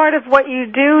that part of what you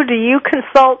do? Do you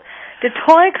consult? Do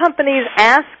toy companies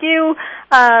ask you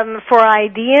for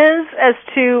ideas as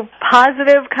to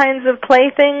positive kinds of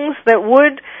playthings that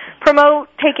would promote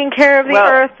taking care of the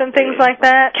earth and things like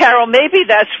that? Carol, maybe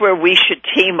that's where we should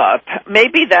team up.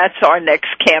 Maybe that's our next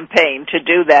campaign to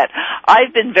do that.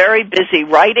 I've been very busy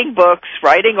writing books,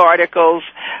 writing articles,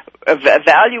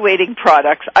 evaluating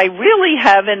products. I really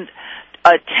haven't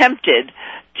attempted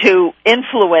to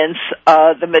influence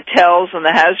the Mattels and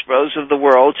the Hasbros of the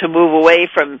world to move away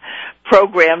from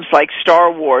programs like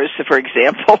Star Wars, for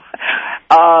example,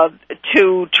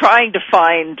 to trying to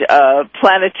find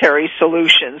planetary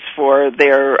solutions for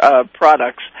their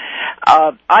products.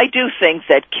 I do think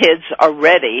that kids are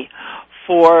ready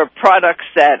for products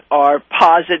that are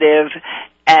positive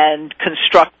and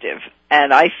constructive.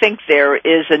 And I think there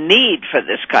is a need for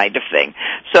this kind of thing.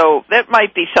 So that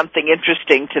might be something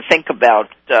interesting to think about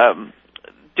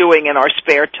doing in our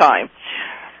spare time.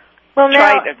 Well,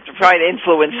 now, try to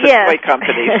influence the toy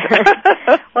companies.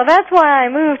 Well, that's why I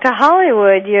moved to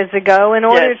Hollywood years ago in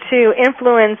order to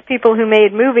influence people who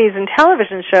made movies and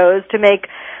television shows to make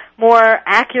more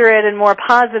accurate and more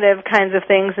positive kinds of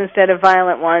things instead of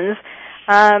violent ones.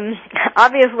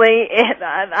 Obviously,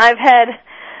 I've had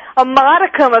a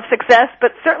modicum of success,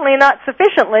 but certainly not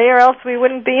sufficiently, or else we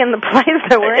wouldn't be in the place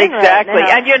that we're in right now.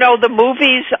 And the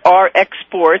movies are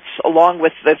exports along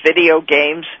with the video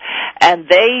games, and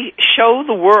they show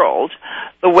the world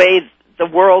the way the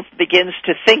world begins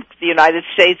to think the United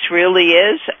States really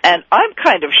is. And I'm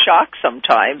kind of shocked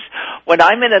sometimes when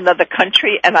I'm in another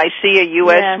country and I see a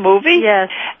U.S. movie,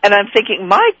 and I'm thinking,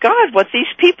 my God, what these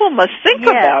people must think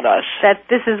about us. That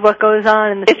this is what goes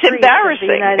on in the streets. It's embarrassing. Of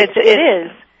the United States. It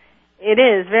is. It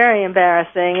is very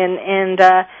embarrassing, and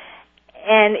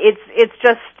it's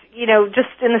just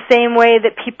just in the same way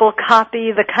that people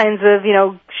copy the kinds of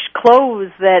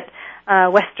clothes that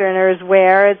Westerners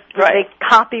wear. They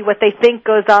copy what they think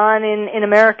goes on in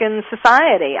American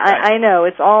society. I know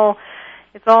it's all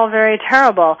very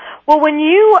terrible. Well, when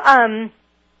you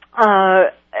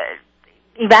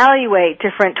evaluate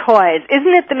different toys,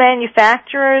 isn't it the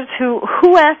manufacturers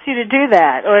who asks you to do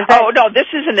that? Or is that... Oh, no, this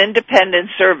is an independent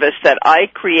service that I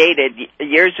created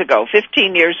years ago,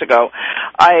 15 years ago.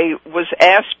 I was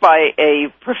asked by a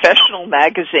professional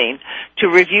magazine to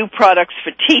review products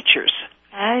for teachers.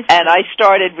 And I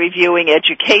started reviewing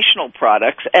educational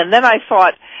products, and then I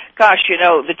thought, gosh,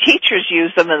 the teachers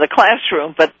use them in the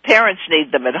classroom, but parents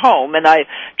need them at home. And I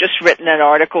just written an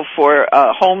article for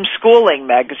Homeschooling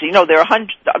magazine. There are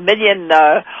a million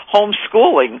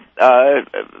homeschooling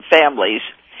families.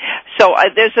 So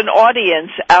there's an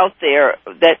audience out there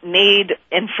that need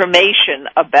information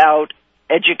about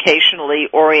educationally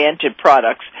oriented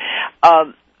products.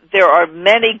 There are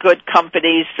many good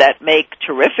companies that make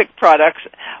terrific products.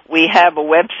 We have a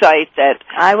website that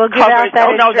I will give out that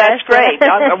no, that's great.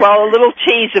 Well, a little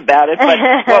tease about it, but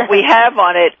what we have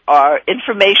on it are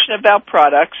information about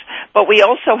products, but we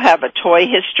also have a toy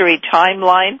history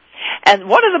timeline. And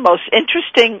one of the most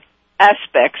interesting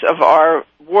aspects of our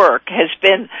work has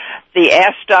been the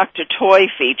Ask Dr. Toy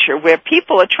feature, where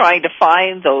people are trying to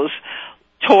find those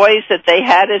toys that they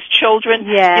had as children.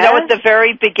 At the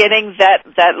very beginning, that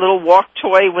little walk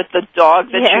toy with the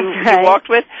dog that you walked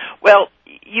with. Well,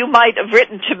 you might have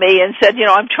written to me and said,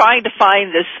 I'm trying to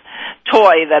find this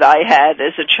toy that I had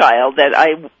as a child that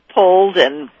I pulled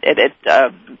and it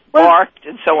barked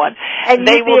and so on. And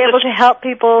you'd be able to help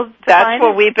people to That's find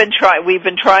what we've been trying. We've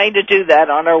been trying to do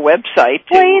that on our website.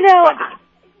 Well,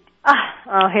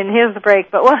 and here's the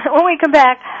break. But when we come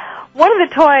back, one of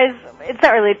the toys, it's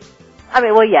not really...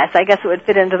 yes, I guess it would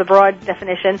fit into the broad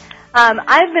definition.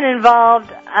 I've been involved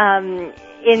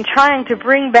in trying to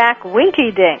bring back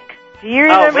Winky Dink. Do you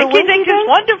remember Winky Dink? Is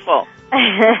wonderful.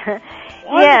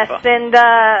 Yes, and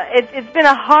it's been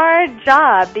a hard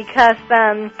job because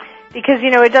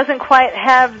it doesn't quite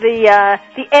have the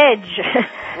edge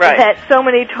that so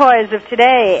many toys of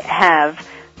today have.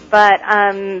 But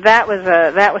that was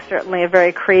certainly a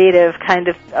very creative kind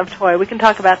of toy. We can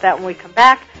talk about that when we come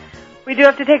back. We do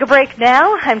have to take a break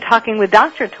now. I'm talking with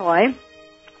Dr. Toy,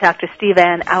 Dr. Steve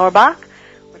Ann Auerbach.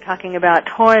 We're talking about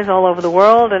toys all over the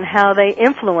world and how they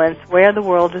influence where the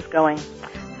world is going.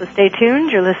 So stay tuned.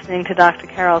 You're listening to Dr.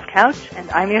 Carol's Couch, and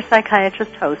I'm your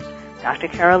psychiatrist host, Dr.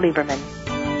 Carol Lieberman.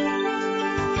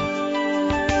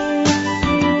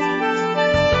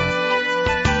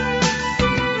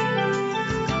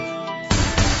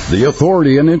 The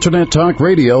authority in Internet Talk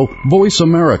Radio,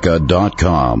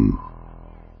 VoiceAmerica.com.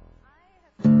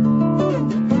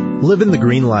 Living the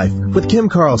Green Life with Kim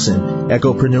Carlson,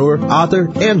 ecopreneur, author,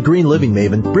 and green living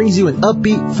maven, brings you an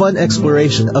upbeat, fun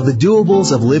exploration of the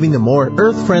doables of living a more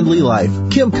earth-friendly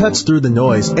life. Kim cuts through the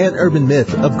noise and urban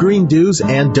myth of green do's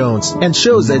and don'ts and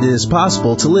shows that it is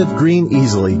possible to live green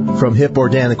easily. From hip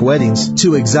organic weddings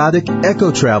to exotic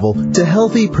eco-travel to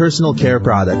healthy personal care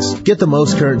products. Get the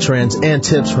most current trends and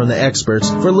tips from the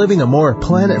experts for living a more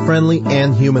planet-friendly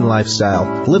and human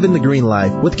lifestyle. Living the Green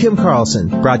Life with Kim Carlson,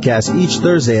 broadcast each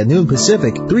Thursday at noon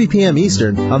Pacific, 3 p.m.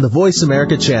 Eastern on the Voice Voice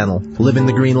America channel, Living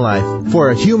the Green Life,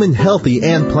 for a human, healthy,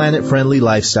 and planet-friendly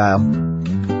lifestyle.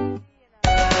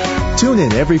 Tune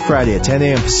in every Friday at 10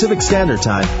 a.m. Pacific Standard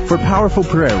Time for Powerful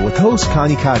Prayer with host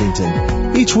Connie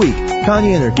Coddington. Each week,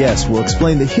 Connie and her guests will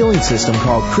explain the healing system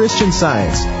called Christian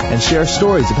Science and share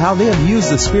stories of how they have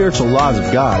used the spiritual laws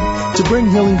of God to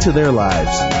bring healing to their lives.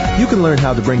 You can learn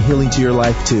how to bring healing to your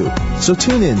life too. So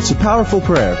tune in to Powerful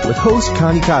Prayer with host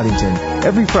Connie Coddington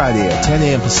every Friday at 10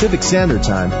 a.m. Pacific Standard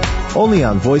Time, only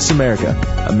on Voice America,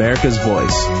 America's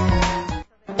Voice.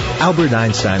 Albert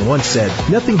Einstein once said,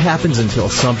 "Nothing happens until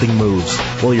something moves."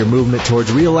 Well, your movement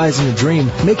towards realizing a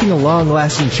dream, making a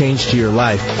long-lasting change to your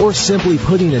life, or simply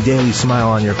putting a daily smile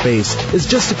on your face is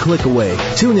just a click away.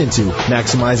 Tune into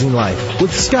Maximizing Life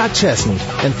with Scott Chesney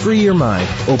and free your mind,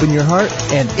 open your heart,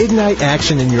 and ignite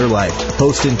action in your life.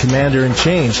 Host and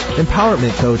Commander-in-Change,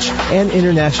 empowerment coach, and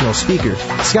international speaker,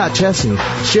 Scott Chesney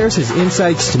shares his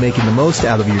insights to making the most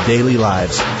out of your daily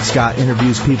lives. Scott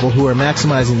interviews people who are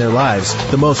maximizing their lives,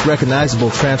 the most recognizable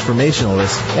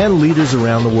transformationalists and leaders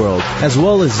around the world, as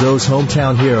well as those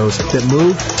hometown heroes that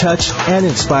move, touch, and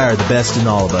inspire the best in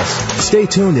all of us. Stay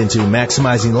tuned into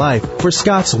Maximizing Life for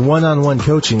Scott's one-on-one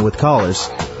coaching with callers.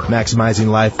 Maximizing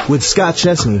Life with Scott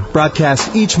Chesney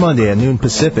broadcasts each Monday at noon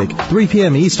Pacific, 3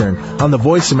 p.m. Eastern on the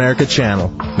Voice America channel.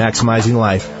 Maximizing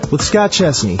Life with Scott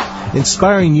Chesney,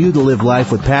 inspiring you to live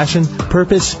life with passion,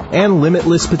 purpose, and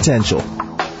limitless potential.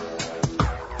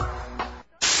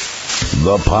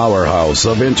 The powerhouse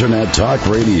of Internet Talk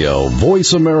Radio,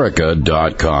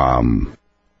 VoiceAmerica.com.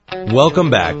 Welcome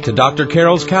back to Dr.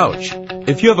 Carol's Couch.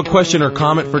 If you have a question or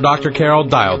comment for Dr. Carol,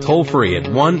 dial toll-free at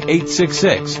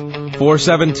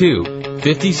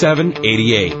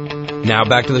 1-866-472-5788. Now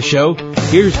back to the show.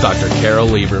 Here's Dr. Carol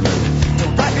Lieberman.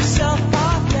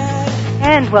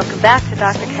 And welcome back to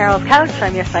Dr. Carol's Couch.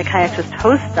 I'm your psychiatrist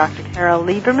host, Dr. Carol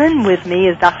Lieberman. With me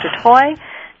is Dr. Toy,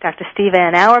 Dr. Steve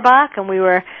Ann Auerbach, and we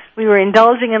were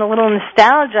indulging in a little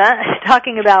nostalgia,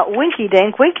 talking about Winky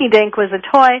Dink. Winky Dink was a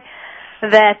toy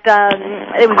that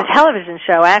it was a television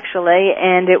show actually,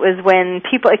 and it was when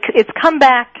people. It's come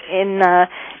back in a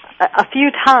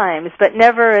few times, but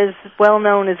never as well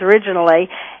known as originally.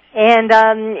 And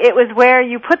it was where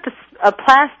you put a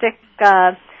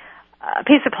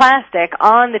piece of plastic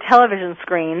on the television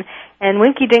screen, and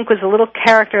Winky Dink was a little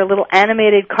character, a little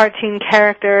animated cartoon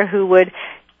character who would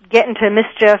get into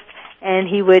mischief, and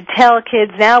he would tell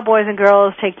kids, "Now, boys and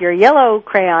girls, take your yellow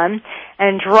crayon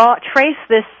and trace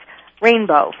this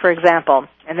rainbow," for example.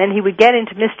 And then he would get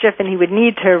into mischief, and he would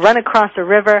need to run across a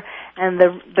river, and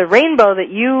the rainbow that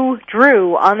you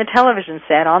drew on the television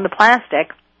set, on the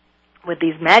plastic, with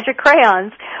these magic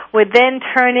crayons, would then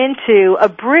turn into a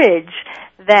bridge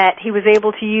that he was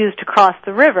able to use to cross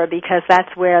the river, because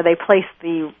that's where they placed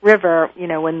the river,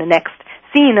 in the next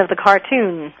scene of the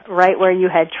cartoon, right where you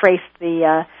had traced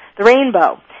the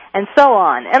rainbow, and so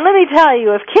on. And let me tell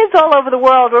you, if kids all over the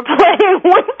world were playing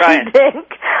Winky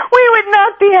Dink, we would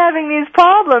not be having these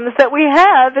problems that we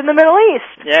have in the Middle East.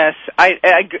 Yes, I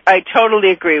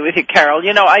totally agree with you, Carol.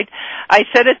 I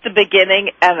said at the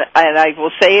beginning, and I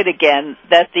will say it again,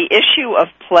 that the issue of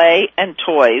play and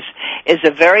toys is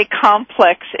a very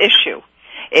complex issue.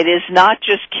 It is not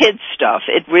just kid stuff.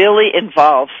 It really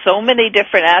involves so many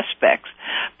different aspects,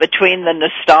 between the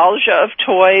nostalgia of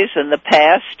toys in the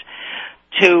past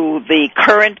to the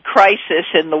current crisis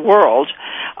in the world.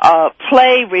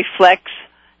 Play reflects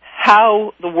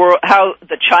how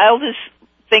the child is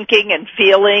thinking and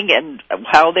feeling and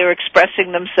how they're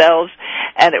expressing themselves,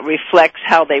 and it reflects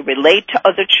how they relate to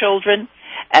other children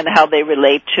and how they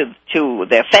relate to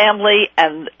their family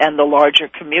and the larger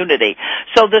community.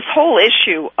 So this whole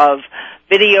issue of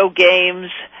video games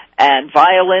and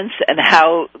violence and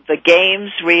how the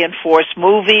games reinforce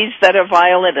movies that are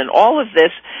violent and all of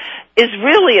this is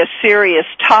really a serious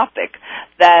topic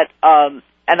that,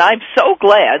 and I'm so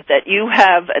glad that you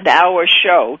have an hour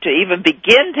show to even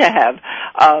begin to have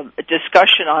a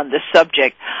discussion on this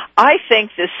subject. I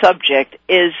think this subject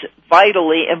is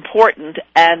vitally important,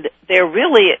 and there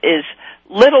really is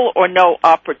little or no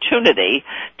opportunity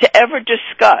to ever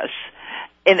discuss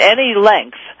in any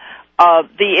length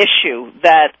the issue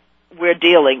that we're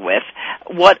dealing with.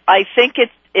 What I think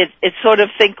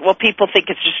people think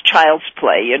it's just child's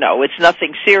play, it's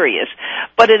nothing serious.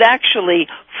 But it actually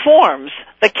forms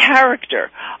the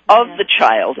character of the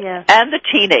child and the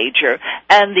teenager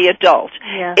and the adult.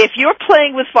 Yeah. If you're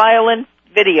playing with violent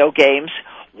video games,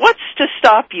 what's to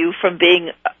stop you from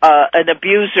being an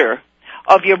abuser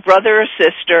of your brother or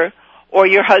sister or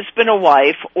your husband or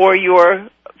wife or your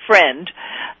friend?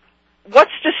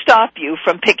 What's to stop you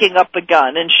from picking up a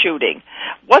gun and shooting?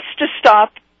 What's to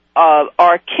stop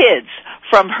our kids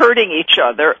from hurting each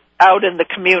other out in the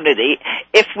community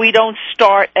if we don't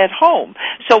start at home.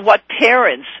 So what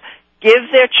parents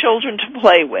give their children to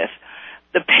play with,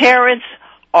 the parents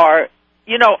are,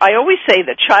 I always say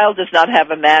the child does not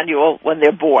have a manual when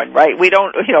they're born, right? We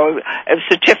don't, a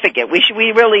certificate.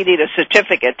 We really need a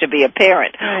certificate to be a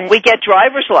parent. Right. We get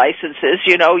driver's licenses,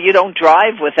 you don't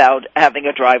drive without having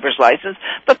a driver's license,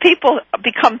 but people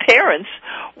become parents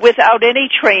without any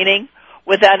training,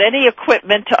 without any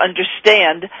equipment to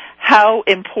understand how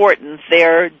important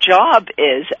their job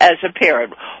is as a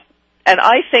parent. And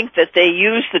I think that they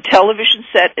use the television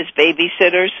set as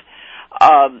babysitters.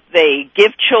 They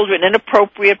give children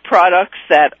inappropriate products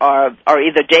that are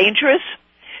either dangerous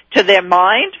to their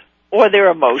mind or their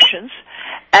emotions,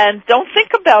 and don't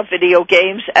think about video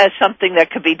games as something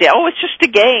that could be, it's just a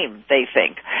game, they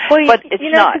think. Well, but it's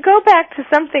not. To go back to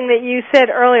something that you said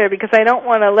earlier, because I don't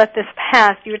want to let this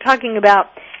pass, you were talking about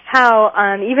how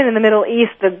even in the Middle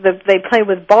East they play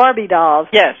with Barbie dolls.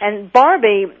 Yes. And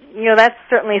Barbie, that's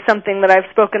certainly something that I've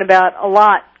spoken about a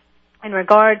lot in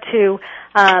regard to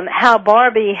how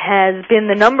Barbie has been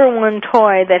the number one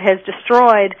toy that has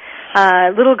destroyed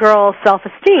little girls'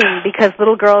 self-esteem, because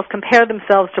little girls compare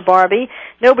themselves to Barbie.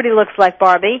 Nobody looks like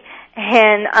Barbie,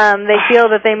 and they feel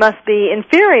that they must be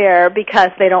inferior because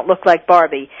they don't look like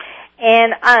Barbie.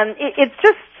 And it's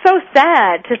just so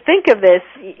sad to think of this,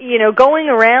 going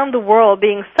around the world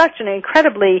being such an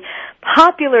incredibly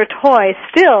popular toy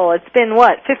still. It's been,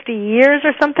 50 years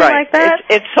or something right. like that?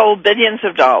 It's sold billions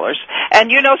of dollars.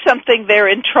 And you know something? They're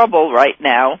in trouble right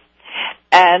now.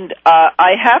 And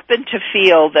I happen to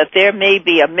feel that there may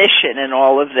be a mission in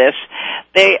all of this.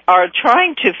 They are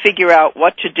trying to figure out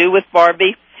what to do with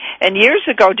Barbie. And years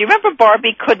ago, do you remember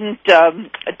Barbie couldn't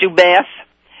do math?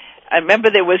 I remember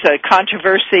there was a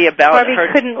controversy about Barbie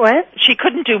couldn't what? She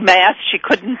couldn't do math. She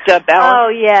couldn't balance. Oh,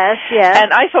 yes.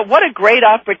 And I thought, what a great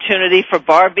opportunity for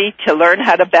Barbie to learn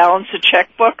how to balance a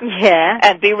checkbook. Yeah.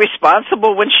 And be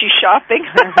responsible when she's shopping.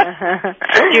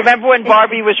 Do you remember when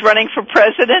Barbie was running for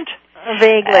president?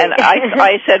 Vaguely. And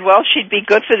I said, well, she'd be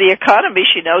good for the economy.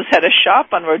 She knows how to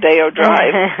shop on Rodeo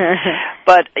Drive.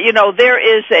 But, there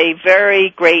is a very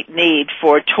great need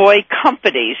for toy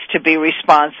companies to be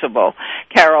responsible,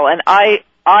 Carol. And I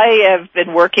have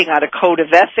been working on a code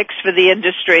of ethics for the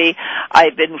industry.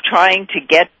 I've been trying to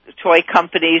get toy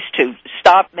companies to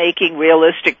stop making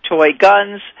realistic toy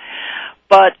guns.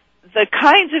 But the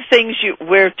kinds of things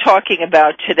we're talking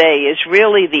about today is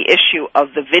really the issue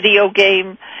of the video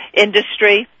game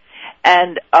industry,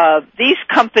 and these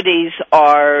companies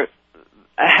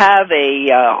have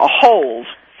a hold,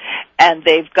 and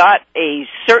they've got a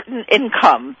certain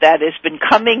income that has been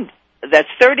coming. That's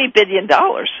 $30 billion.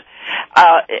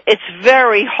 It's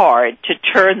very hard to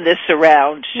turn this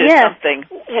around to something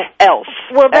else.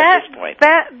 Well, at this point.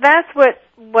 that's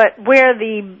where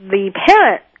the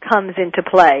parent comes into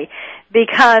play,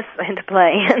 because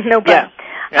no problem.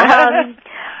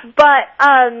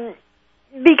 Yeah.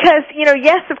 Because,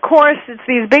 yes, of course, it's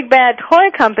these big bad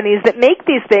toy companies that make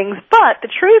these things, but the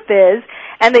truth is,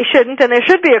 and they shouldn't, and there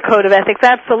should be a code of ethics,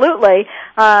 absolutely,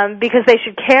 because they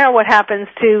should care what happens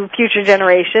to future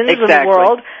generations in the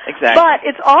world. Exactly. But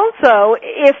it's also,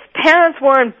 if parents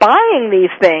weren't buying these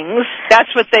things...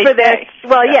 That's what they say.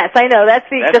 Well, yes, I know.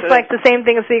 That's like the same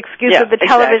thing as the excuse of the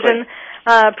television...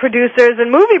 producers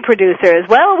and movie producers.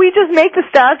 Well, we just make the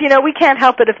stuff, we can't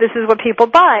help it if this is what people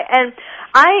buy. And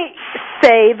I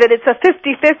say that it's a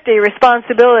 50-50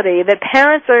 responsibility, that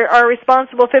parents are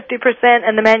responsible 50%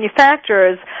 and the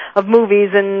manufacturers of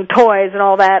movies and toys and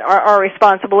all that are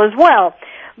responsible as well.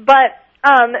 But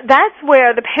that's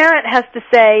where the parent has to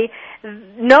say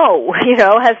no,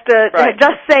 has to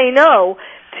just say no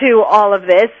to all of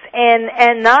this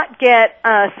and not get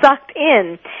sucked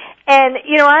in. And,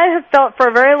 I have felt for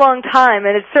a very long time,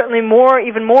 and it's certainly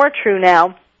even more true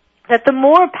now, that the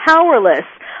more powerless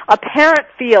a parent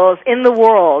feels in the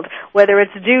world, whether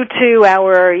it's due to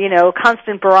our,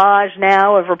 constant barrage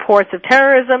now of reports of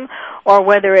terrorism, or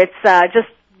whether it's just,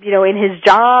 in his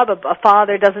job, a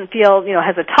father doesn't feel,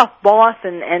 has a tough boss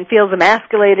and feels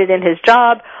emasculated in his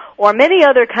job, or many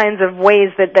other kinds of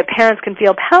ways that parents can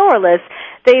feel powerless,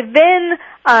 they then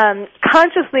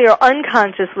consciously or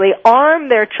unconsciously arm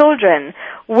their children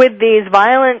with these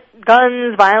violent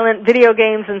guns, violent video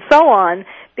games, and so on,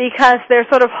 because they're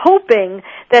sort of hoping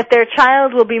that their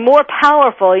child will be more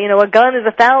powerful. A gun is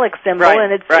a phallic symbol,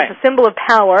 and it's a symbol of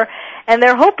power, and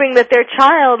they're hoping that their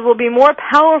child will be more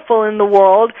powerful in the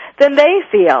world than they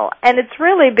feel. And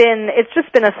it's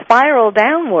just been a spiral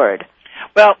downward.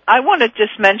 Well, I want to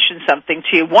just mention something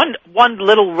to you. One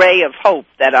little ray of hope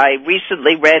that I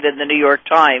recently read in the New York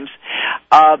Times.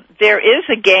 there is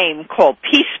a game called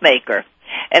Peacemaker,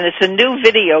 and it's a new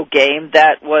video game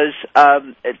that was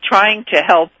trying to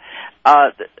help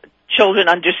children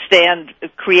understand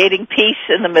creating peace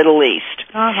in the Middle East.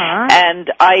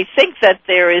 And I think that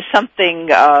there is something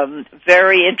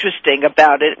very interesting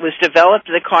about it. It was developed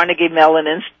at the Carnegie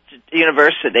Mellon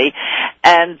University,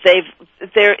 and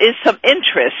there is some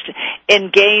interest in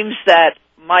games that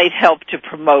might help to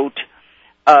promote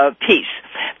peace.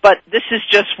 But this is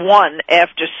just one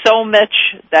after so much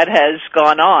that has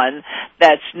gone on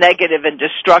that's negative and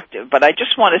destructive. But I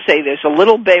just want to say there's a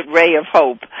little bit ray of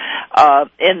hope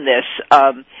in this,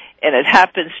 and it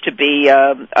happens to be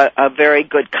a very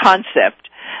good concept.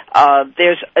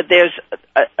 There's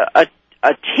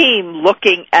a team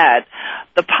looking at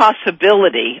the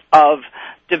possibility of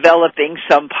developing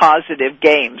some positive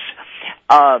games.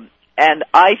 And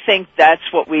I think that's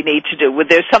what we need to do.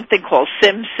 There's something called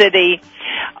SimCity.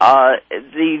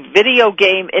 The video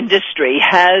game industry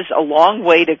has a long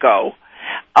way to go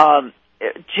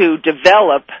to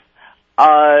develop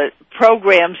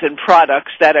programs and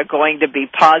products that are going to be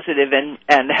positive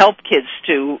and help kids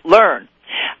to learn.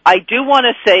 I do want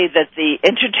to say that the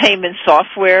entertainment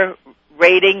software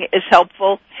rating is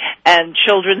helpful, and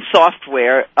children's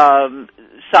software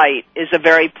site is a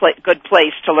very good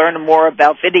place to learn more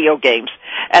about video games.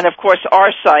 And, of course,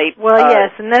 our site... Well,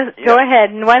 yes, and go ahead.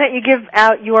 And why don't you give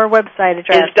out your website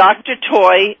address? It's Dr.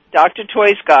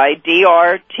 Toy's Guide,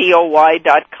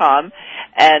 drtoy.com.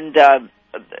 And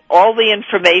all the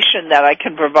information that I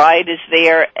can provide is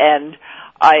there, and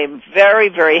I'm very,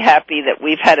 very happy that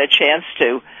we've had a chance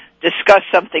to discuss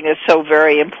something that's so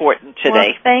very important today.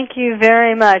 Well, thank you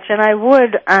very much. And I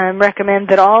would recommend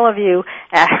that all of you,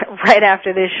 right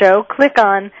after this show, click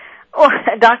on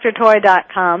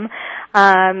drtoy.com.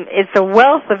 It's a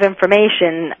wealth of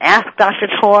information. Ask Dr.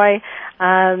 Toy,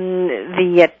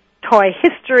 the toy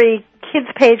history, kids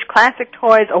page, classic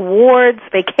toys, awards,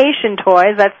 vacation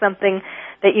toys. That's something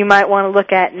that you might want to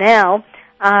look at now.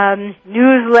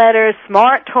 Newsletters,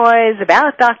 smart toys,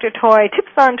 about Dr. Toy,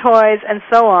 tips on toys, and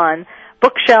so on,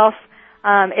 bookshelf,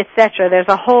 etc. There's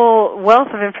a whole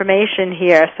wealth of information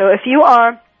here. So if you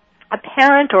are a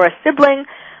parent or a sibling,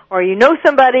 or you know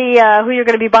somebody who you're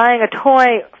going to be buying a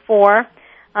toy for,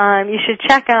 you should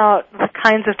check out the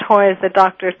kinds of toys that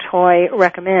Dr. Toy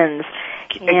recommends.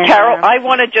 And, Carol, I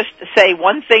want to just say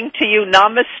one thing to you,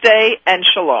 namaste and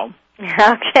shalom.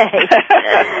 Okay.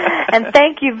 And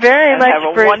thank you very much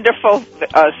have a wonderful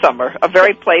summer, a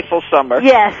very playful summer.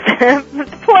 Yes.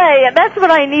 Play. That's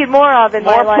what I need more of in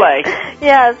my life. More play.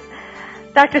 Yes.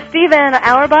 Dr. Stephen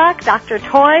Auerbach, Dr.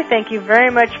 Toy, thank you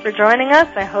very much for joining us.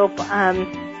 I hope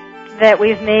that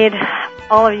we've made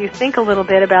all of you think a little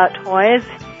bit about toys.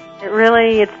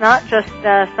 It's not just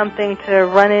something to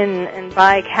run in and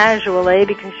buy casually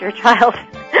because your child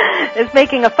is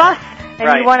making a fuss.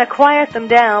 And you want to quiet them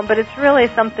down, but it's really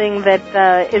something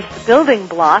that is the building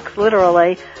blocks,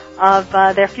 literally, of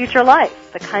their future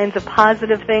life. The kinds of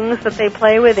positive things that they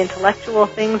play with, intellectual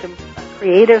things and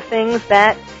creative things,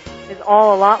 that is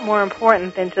all a lot more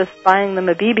important than just buying them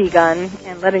a BB gun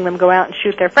and letting them go out and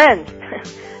shoot their friends,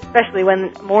 especially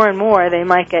when more and more they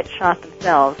might get shot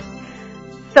themselves.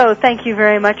 So thank you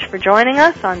very much for joining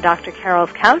us on Dr.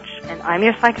 Carol's Couch, and I'm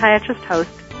your psychiatrist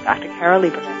host, Dr. Carol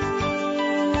Lieberman.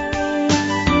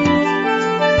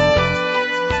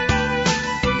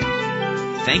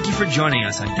 Thank you for joining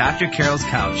us on Dr. Carol's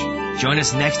Couch. Join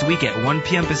us next week at 1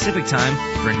 p.m. Pacific Time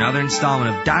for another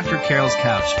installment of Dr. Carol's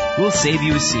Couch. We'll save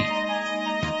you a seat.